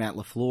Packers get Matt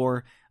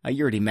LaFleur.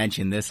 You already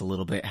mentioned this a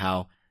little bit,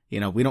 how, we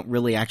don't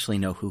really actually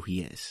know who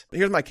he is.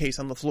 Here's my case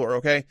on LaFleur,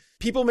 okay?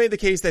 People made the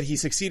case that he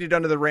succeeded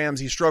under the Rams.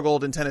 He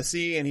struggled in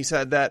Tennessee, and he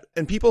said that,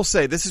 and people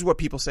say, this is what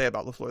people say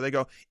about LaFleur. They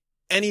go,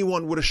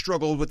 anyone would have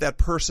struggled with that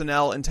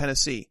personnel in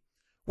Tennessee.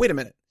 Wait a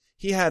minute.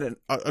 He had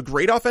a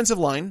great offensive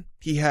line.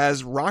 He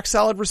has rock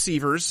solid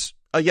receivers.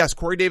 Yes,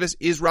 Corey Davis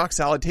is rock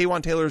solid.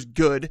 Taywan Taylor's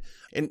good.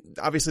 And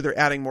obviously they're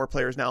adding more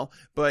players now,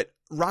 but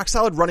rock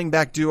solid running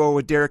back duo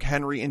with Derrick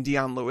Henry and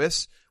Deion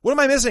Lewis. What am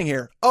I missing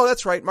here? Oh,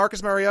 that's right.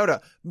 Marcus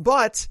Mariota.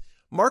 But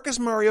Marcus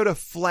Mariota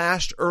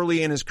flashed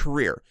early in his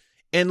career,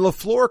 and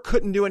LaFleur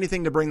couldn't do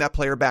anything to bring that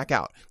player back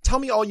out. Tell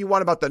me all you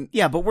want about the...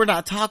 Yeah, but we're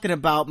not talking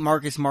about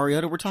Marcus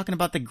Mariota. We're talking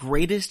about the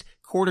greatest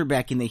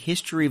quarterback in the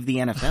history of the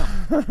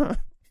NFL.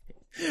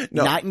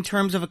 No. Not in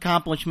terms of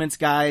accomplishments,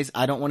 guys.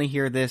 I don't want to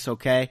hear this,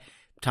 okay?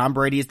 Tom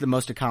Brady is the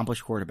most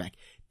accomplished quarterback.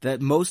 The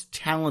most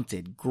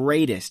talented,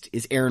 greatest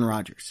is Aaron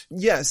Rodgers.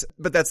 Yes,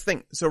 but that's the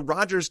thing. So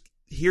Rodgers,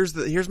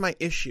 here's my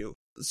issue.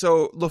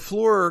 So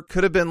LaFleur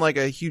could have been like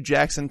a Hugh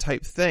Jackson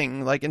type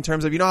thing, like in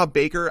terms of, how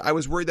I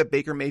was worried that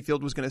Baker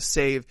Mayfield was going to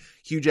save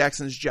Hugh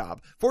Jackson's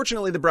job.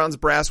 Fortunately, the Browns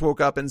brass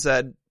woke up and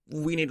said,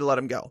 we need to let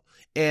him go.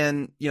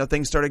 And,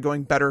 things started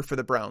going better for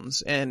the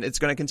Browns, and it's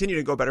going to continue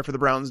to go better for the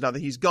Browns now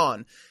that he's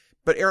gone.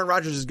 But Aaron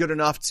Rodgers is good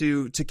enough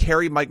to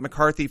carry Mike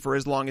McCarthy for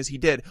as long as he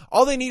did.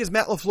 All they need is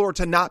Matt LaFleur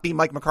to not be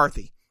Mike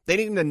McCarthy. They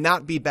need him to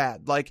not be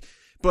bad.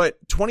 But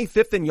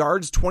 25th in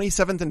yards,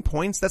 27th in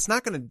points, that's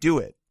not going to do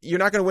it. You're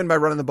not going to win by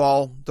running the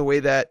ball the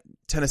way that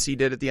Tennessee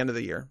did at the end of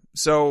the year.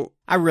 So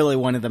I really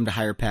wanted them to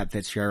hire Pat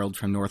Fitzgerald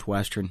from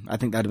Northwestern. I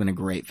think that would have been a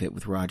great fit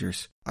with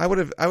Rodgers. I would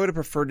have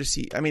preferred to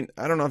see, I mean,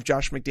 I don't know if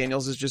Josh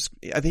McDaniels is just,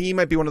 I think he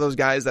might be one of those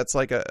guys that's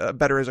like a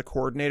better as a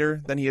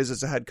coordinator than he is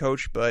as a head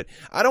coach, but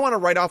I don't want to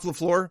write off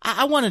LaFleur.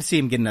 I want to see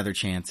him get another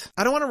chance.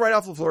 I don't want to write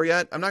off LaFleur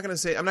yet. I'm not going to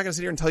sit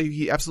here and tell you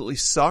he absolutely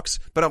sucks,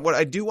 but what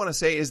I do want to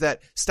say is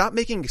that stop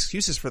making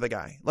excuses for the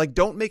guy. Like,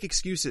 don't make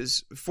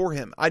excuses for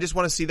him. I just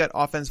want to see that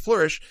offense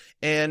flourish,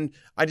 and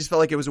I just felt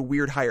like it was a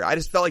weird hire. I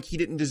just felt like he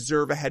didn't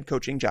deserve a head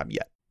coaching job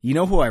yet. You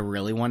know who I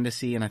really wanted to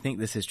see, and I think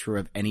this is true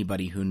of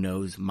anybody who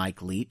knows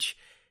Mike Leach?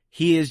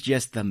 He is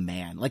just the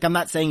man. Like, I'm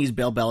not saying he's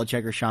Bill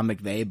Belichick or Sean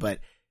McVay, but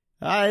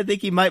I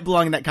think he might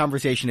belong in that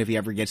conversation if he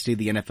ever gets to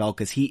the NFL,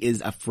 because he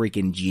is a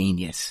freaking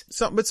genius.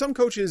 But some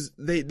coaches,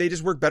 they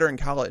just work better in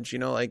college,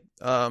 like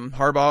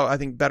Harbaugh, I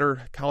think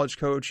better college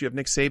coach. You have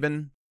Nick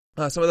Saban.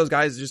 Some of those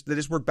guys they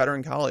just work better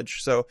in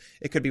college, so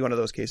it could be one of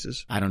those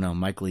cases. I don't know.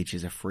 Mike Leach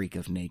is a freak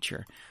of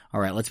nature. All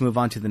right, let's move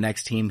on to the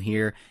next team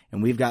here,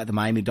 and we've got the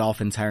Miami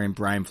Dolphins hiring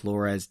Brian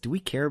Flores. Do we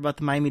care about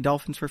the Miami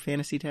Dolphins for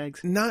fantasy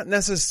tags? Not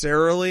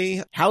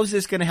necessarily. How's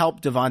this going to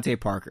help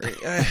Devontae Parker?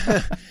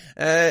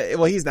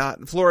 Well, he's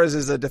not. Flores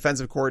is a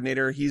defensive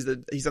coordinator. He's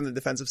on the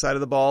defensive side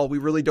of the ball. We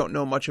really don't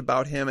know much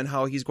about him and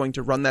how he's going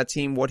to run that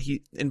team, what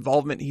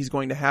involvement he's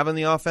going to have in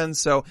the offense.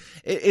 So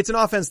it's an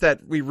offense that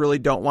we really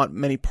don't want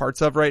many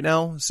parts of right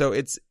now. So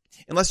it's,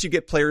 unless you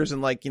get players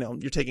and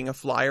you're taking a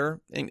flyer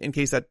in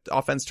case that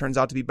offense turns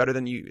out to be better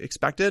than you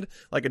expected,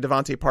 like a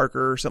Devontae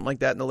Parker or something like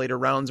that in the later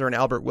rounds, or an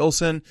Albert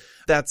Wilson.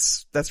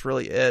 That's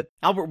really it.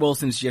 Albert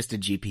Wilson's just a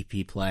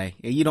GPP play.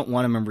 You don't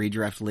want him in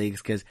redraft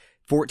leagues because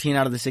 14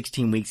 out of the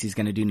 16 weeks he's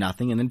going to do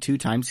nothing, and then 2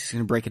 times he's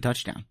going to break a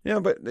touchdown. Yeah,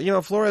 but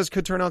Flores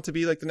could turn out to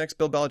be like the next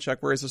Bill Belichick,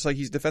 where it's just like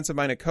he's a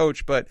defensive-minded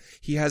coach, but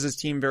he has his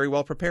team very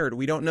well prepared.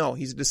 We don't know.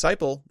 He's a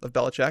disciple of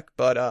Belichick,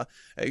 but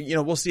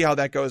we'll see how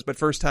that goes. But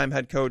first-time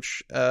head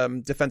coach,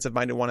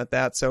 defensive-minded one at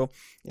that, so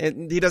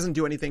he doesn't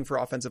do anything for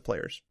offensive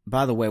players.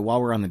 By the way,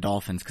 while we're on the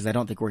Dolphins, because I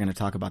don't think we're going to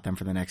talk about them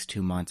for the next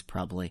 2 months,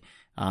 probably.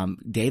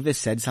 Davis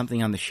said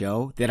something on the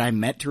show that I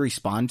meant to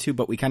respond to,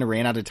 but we kind of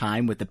ran out of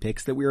time with the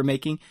picks that we were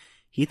making.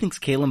 He thinks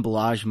Kalen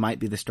Ballage might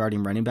be the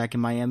starting running back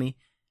in Miami.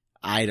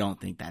 I don't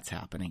think that's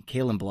happening.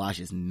 Kalen Ballage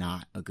is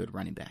not a good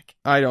running back.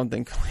 I don't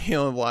think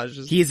Kalen Ballage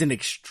is. He is an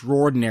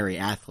extraordinary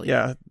athlete.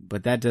 Yeah.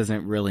 But that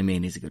doesn't really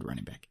mean he's a good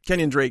running back.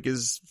 Kenyon Drake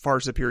is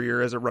far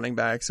superior as a running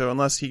back, so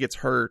unless he gets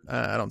hurt,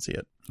 I don't see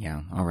it.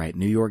 Yeah. All right.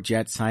 New York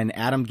Jets sign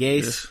Adam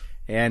Gase,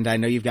 and I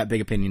know you've got big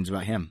opinions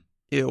about him.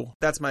 Ew.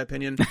 That's my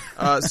opinion.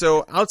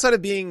 So outside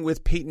of being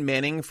with Peyton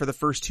Manning for the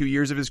first 2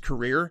 years of his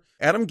career,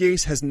 Adam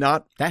Gase has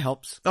not. That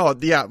helps. Oh,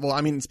 yeah. Well,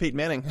 I mean, it's Peyton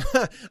Manning.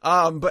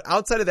 But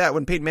outside of that,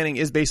 when Peyton Manning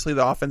is basically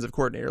the offensive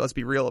coordinator, let's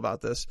be real about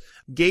this.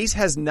 Gase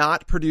has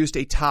not produced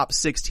a top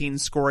 16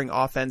 scoring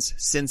offense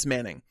since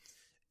Manning.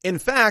 In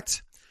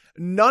fact,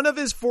 none of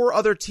his 4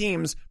 other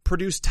teams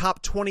produced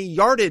top 20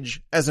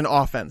 yardage as an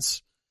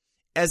offense.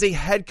 As a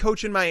head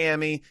coach in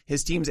Miami,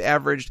 his teams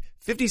averaged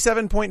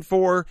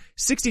 57.4,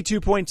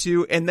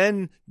 62.2, and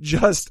then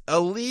just a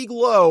league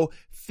low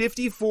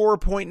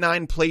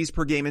 54.9 plays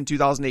per game in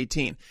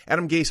 2018.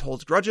 Adam Gase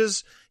holds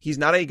grudges. He's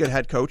not a good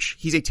head coach.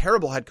 He's a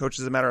terrible head coach,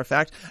 as a matter of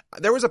fact.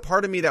 There was a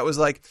part of me that was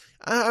like,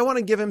 I want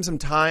to give him some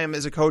time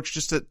as a coach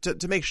just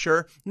to make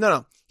sure.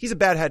 No. He's a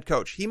bad head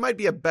coach. He might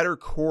be a better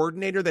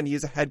coordinator than he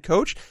is a head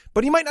coach,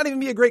 but he might not even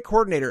be a great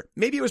coordinator.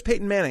 Maybe it was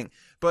Peyton Manning,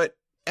 but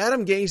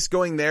Adam Gase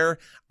going there,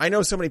 I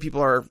know so many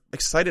people are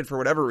excited for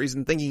whatever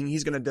reason, thinking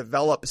he's going to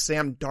develop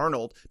Sam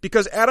Darnold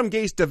because Adam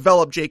Gase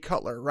developed Jay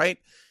Cutler, right?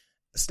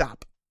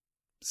 Stop.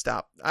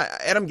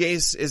 Adam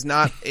Gase is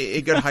not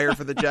a good hire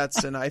for the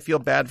Jets, and I feel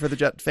bad for the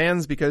Jet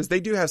fans because they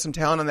do have some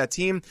talent on that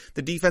team.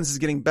 The defense is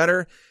getting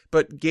better,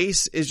 but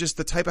Gase is just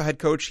the type of head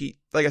coach.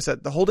 Like I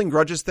said, the holding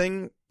grudges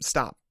thing,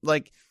 stop.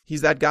 Like,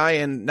 he's that guy,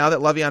 and now that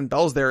Le'Veon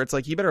Bell's there, it's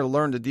like he better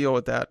learn to deal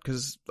with that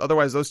because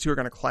otherwise those two are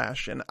going to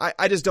clash. And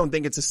I just don't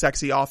think it's a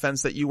sexy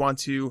offense that you want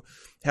to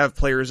have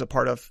players a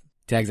part of.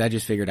 Tags, I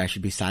just figured I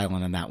should be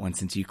silent on that one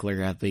since you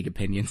clearly have big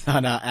opinions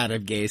on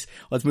Adam Gase.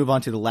 Let's move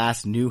on to the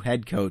last new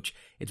head coach.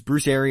 It's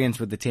Bruce Arians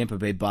with the Tampa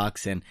Bay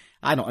Bucks, and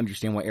I don't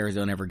understand why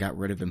Arizona ever got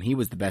rid of him. He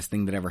was the best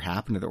thing that ever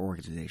happened to their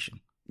organization.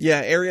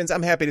 Yeah, Arians,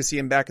 I'm happy to see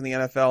him back in the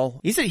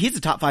NFL. He's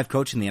a top 5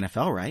 coach in the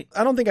NFL, right?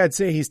 I don't think I'd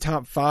say he's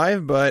top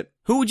 5, but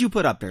who would you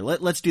put up there?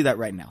 Let's do that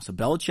right now. So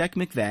Belichick,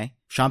 McVay,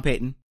 Sean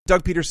Payton.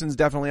 Doug Peterson's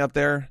definitely up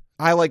there.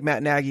 I like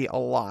Matt Nagy a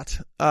lot.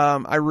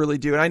 I really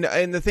do.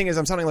 And the thing is,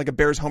 I'm sounding like a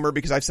Bears homer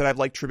because I've said I've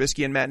liked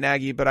Trubisky and Matt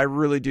Nagy, but I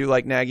really do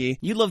like Nagy.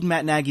 You loved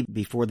Matt Nagy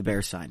before the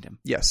Bears signed him.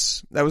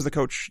 Yes, that was the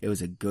coach. It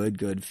was a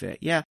good fit.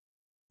 Yeah.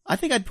 I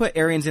think I'd put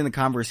Arians in the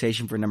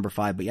conversation for number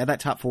 5, but yeah,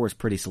 that top 4 is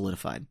pretty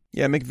solidified.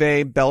 Yeah,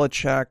 McVay,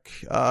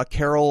 Belichick,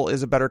 Carroll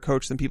is a better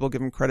coach than people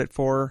give him credit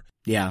for.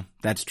 Yeah,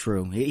 that's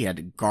true. He had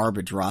a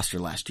garbage roster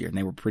last year, and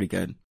they were pretty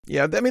good.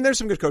 Yeah, I mean, there's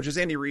some good coaches.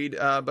 Andy Reid,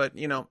 but,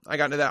 I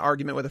got into that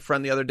argument with a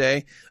friend the other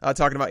day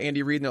talking about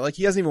Andy Reid, and they're like,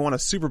 he hasn't even won a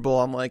Super Bowl.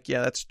 I'm like,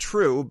 yeah, that's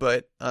true,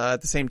 but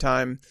at the same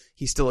time,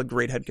 he's still a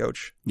great head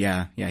coach.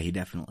 Yeah, he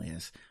definitely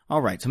is.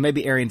 All right, so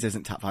maybe Arians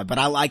isn't top 5, but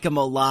I like him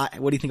a lot.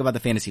 What do you think about the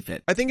fantasy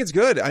fit? I think it's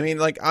good. I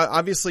mean,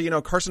 obviously,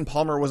 Carson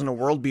Palmer wasn't a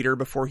world beater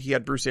before he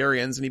had Bruce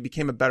Arians, and he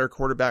became a better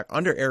quarterback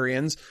under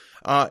Arians.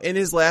 In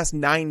his last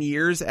 9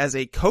 years as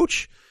a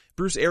coach,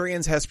 Bruce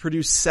Arians has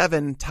produced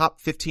 7 top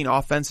 15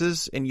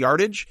 offenses in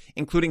yardage,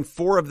 including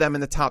 4 of them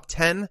in the top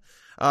 10.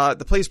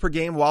 The plays per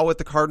game while with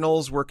the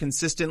Cardinals were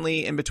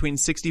consistently in between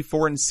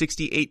 64 and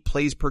 68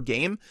 plays per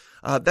game.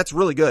 That's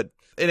really good.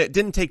 And it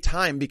didn't take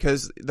time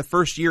because the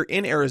first year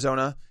in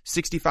Arizona,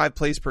 65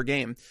 plays per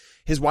game.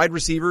 His wide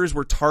receivers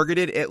were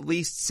targeted at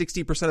least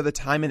 60% of the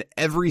time in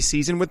every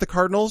season with the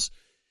Cardinals.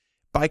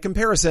 By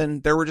comparison,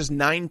 there were just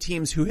 9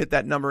 teams who hit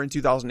that number in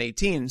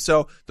 2018.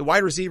 So the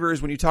wide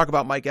receivers, when you talk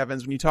about Mike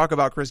Evans, when you talk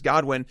about Chris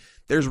Godwin,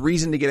 there's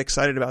reason to get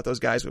excited about those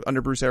guys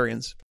under Bruce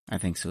Arians. I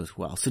think so as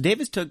well. So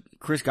Davis took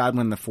Chris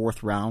Godwin in the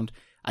 4th round.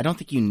 I don't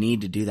think you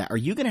need to do that. Are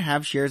you going to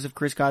have shares of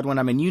Chris Godwin?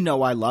 I mean,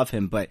 I love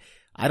him, but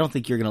I don't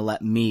think you're going to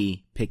let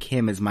me pick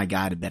him as my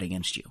guy to bet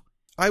against you.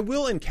 I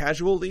will in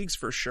casual leagues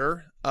for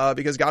sure,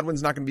 because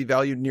Godwin's not going to be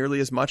valued nearly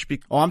as much.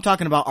 I'm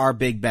talking about our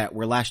big bet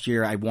where last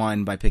year I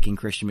won by picking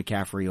Christian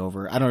McCaffrey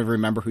over. I don't even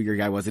remember who your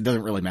guy was. It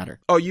doesn't really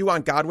matter. Oh, you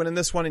want Godwin in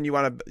this one and you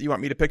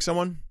want me to pick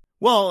someone?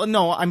 Well,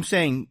 no, I'm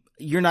saying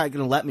you're not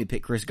going to let me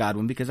pick Chris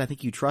Godwin because I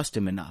think you trust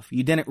him enough.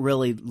 You didn't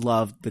really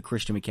love the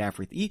Christian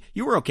McCaffrey.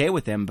 You were okay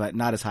with him, but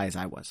not as high as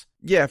I was.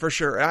 Yeah, for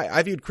sure.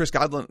 I viewed Chris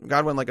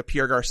Godwin like a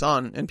Pierre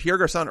Garçon, and Pierre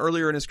Garçon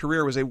earlier in his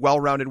career was a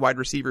well-rounded wide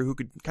receiver who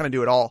could kind of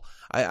do it all.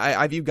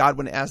 I view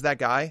Godwin as that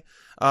guy.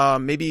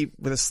 Maybe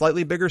with a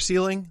slightly bigger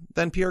ceiling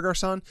than Pierre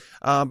Garçon.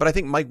 But I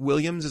think Mike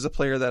Williams is a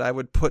player that I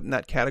would put in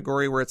that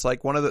category where it's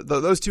like one of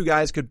those two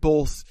guys could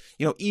both,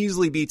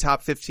 easily be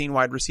top 15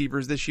 wide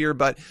receivers this year.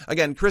 But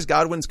again, Chris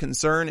Godwin's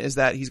concern is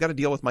that he's got to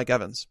deal with Mike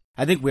Evans.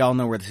 I think we all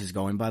know where this is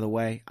going, by the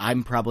way.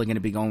 I'm probably going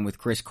to be going with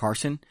Chris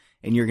Carson,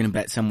 and you're going to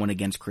bet someone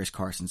against Chris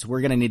Carson. So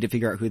we're going to need to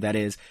figure out who that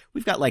is.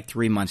 We've got like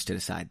 3 months to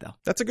decide, though.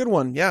 That's a good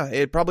one. Yeah,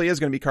 it probably is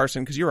going to be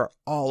Carson because you are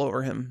all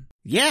over him.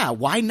 Yeah,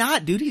 why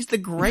not, dude? He's the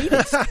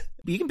greatest.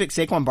 You can pick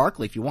Saquon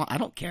Barkley if you want. I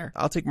don't care.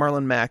 I'll take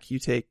Marlon Mack. You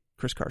take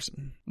Chris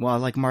Carson. Well, I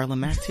like Marlon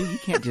Mack too. You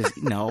can't just,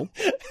 no.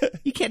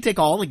 You can't take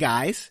all the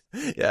guys.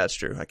 Yeah, that's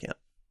true. I can't.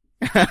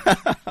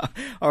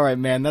 All right,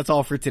 man. That's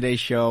all for today's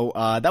show.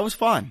 That was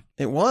fun.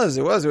 It was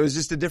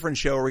just a different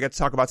show where we got to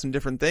talk about some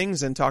different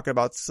things and talk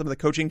about some of the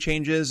coaching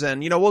changes.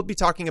 And, we'll be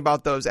talking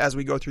about those as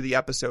we go through the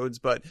episodes,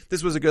 but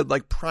this was a good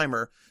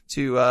primer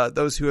to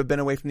those who have been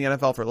away from the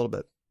NFL for a little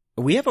bit.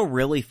 We have a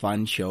really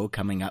fun show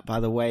coming up, by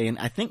the way, and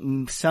I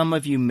think some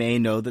of you may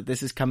know that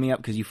this is coming up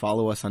because you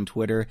follow us on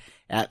Twitter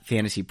at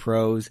Fantasy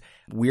Pros.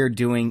 We're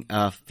doing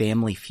a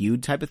Family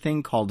Feud type of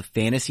thing called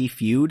Fantasy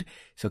Feud,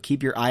 so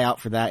keep your eye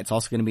out for that. It's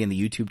also going to be in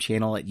the YouTube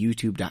channel at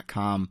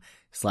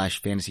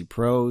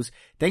youtube.com/fantasypros.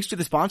 Thanks to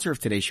the sponsor of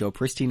today's show,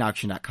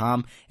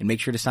 pristineauction.com, and make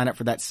sure to sign up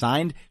for that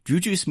signed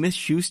Juju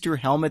Smith-Schuster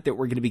helmet that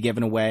we're going to be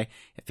giving away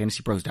at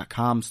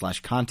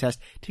fantasypros.com/contest.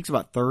 It takes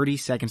about 30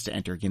 seconds to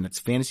enter. Again,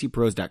 that's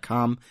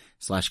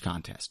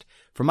fantasypros.com/contest.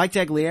 For Mike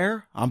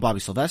Tagliere, I'm Bobby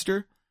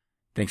Sylvester.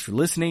 Thanks for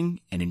listening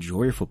and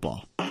enjoy your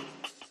football.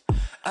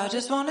 I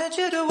just wanted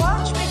you to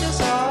watch me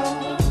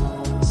dissolve.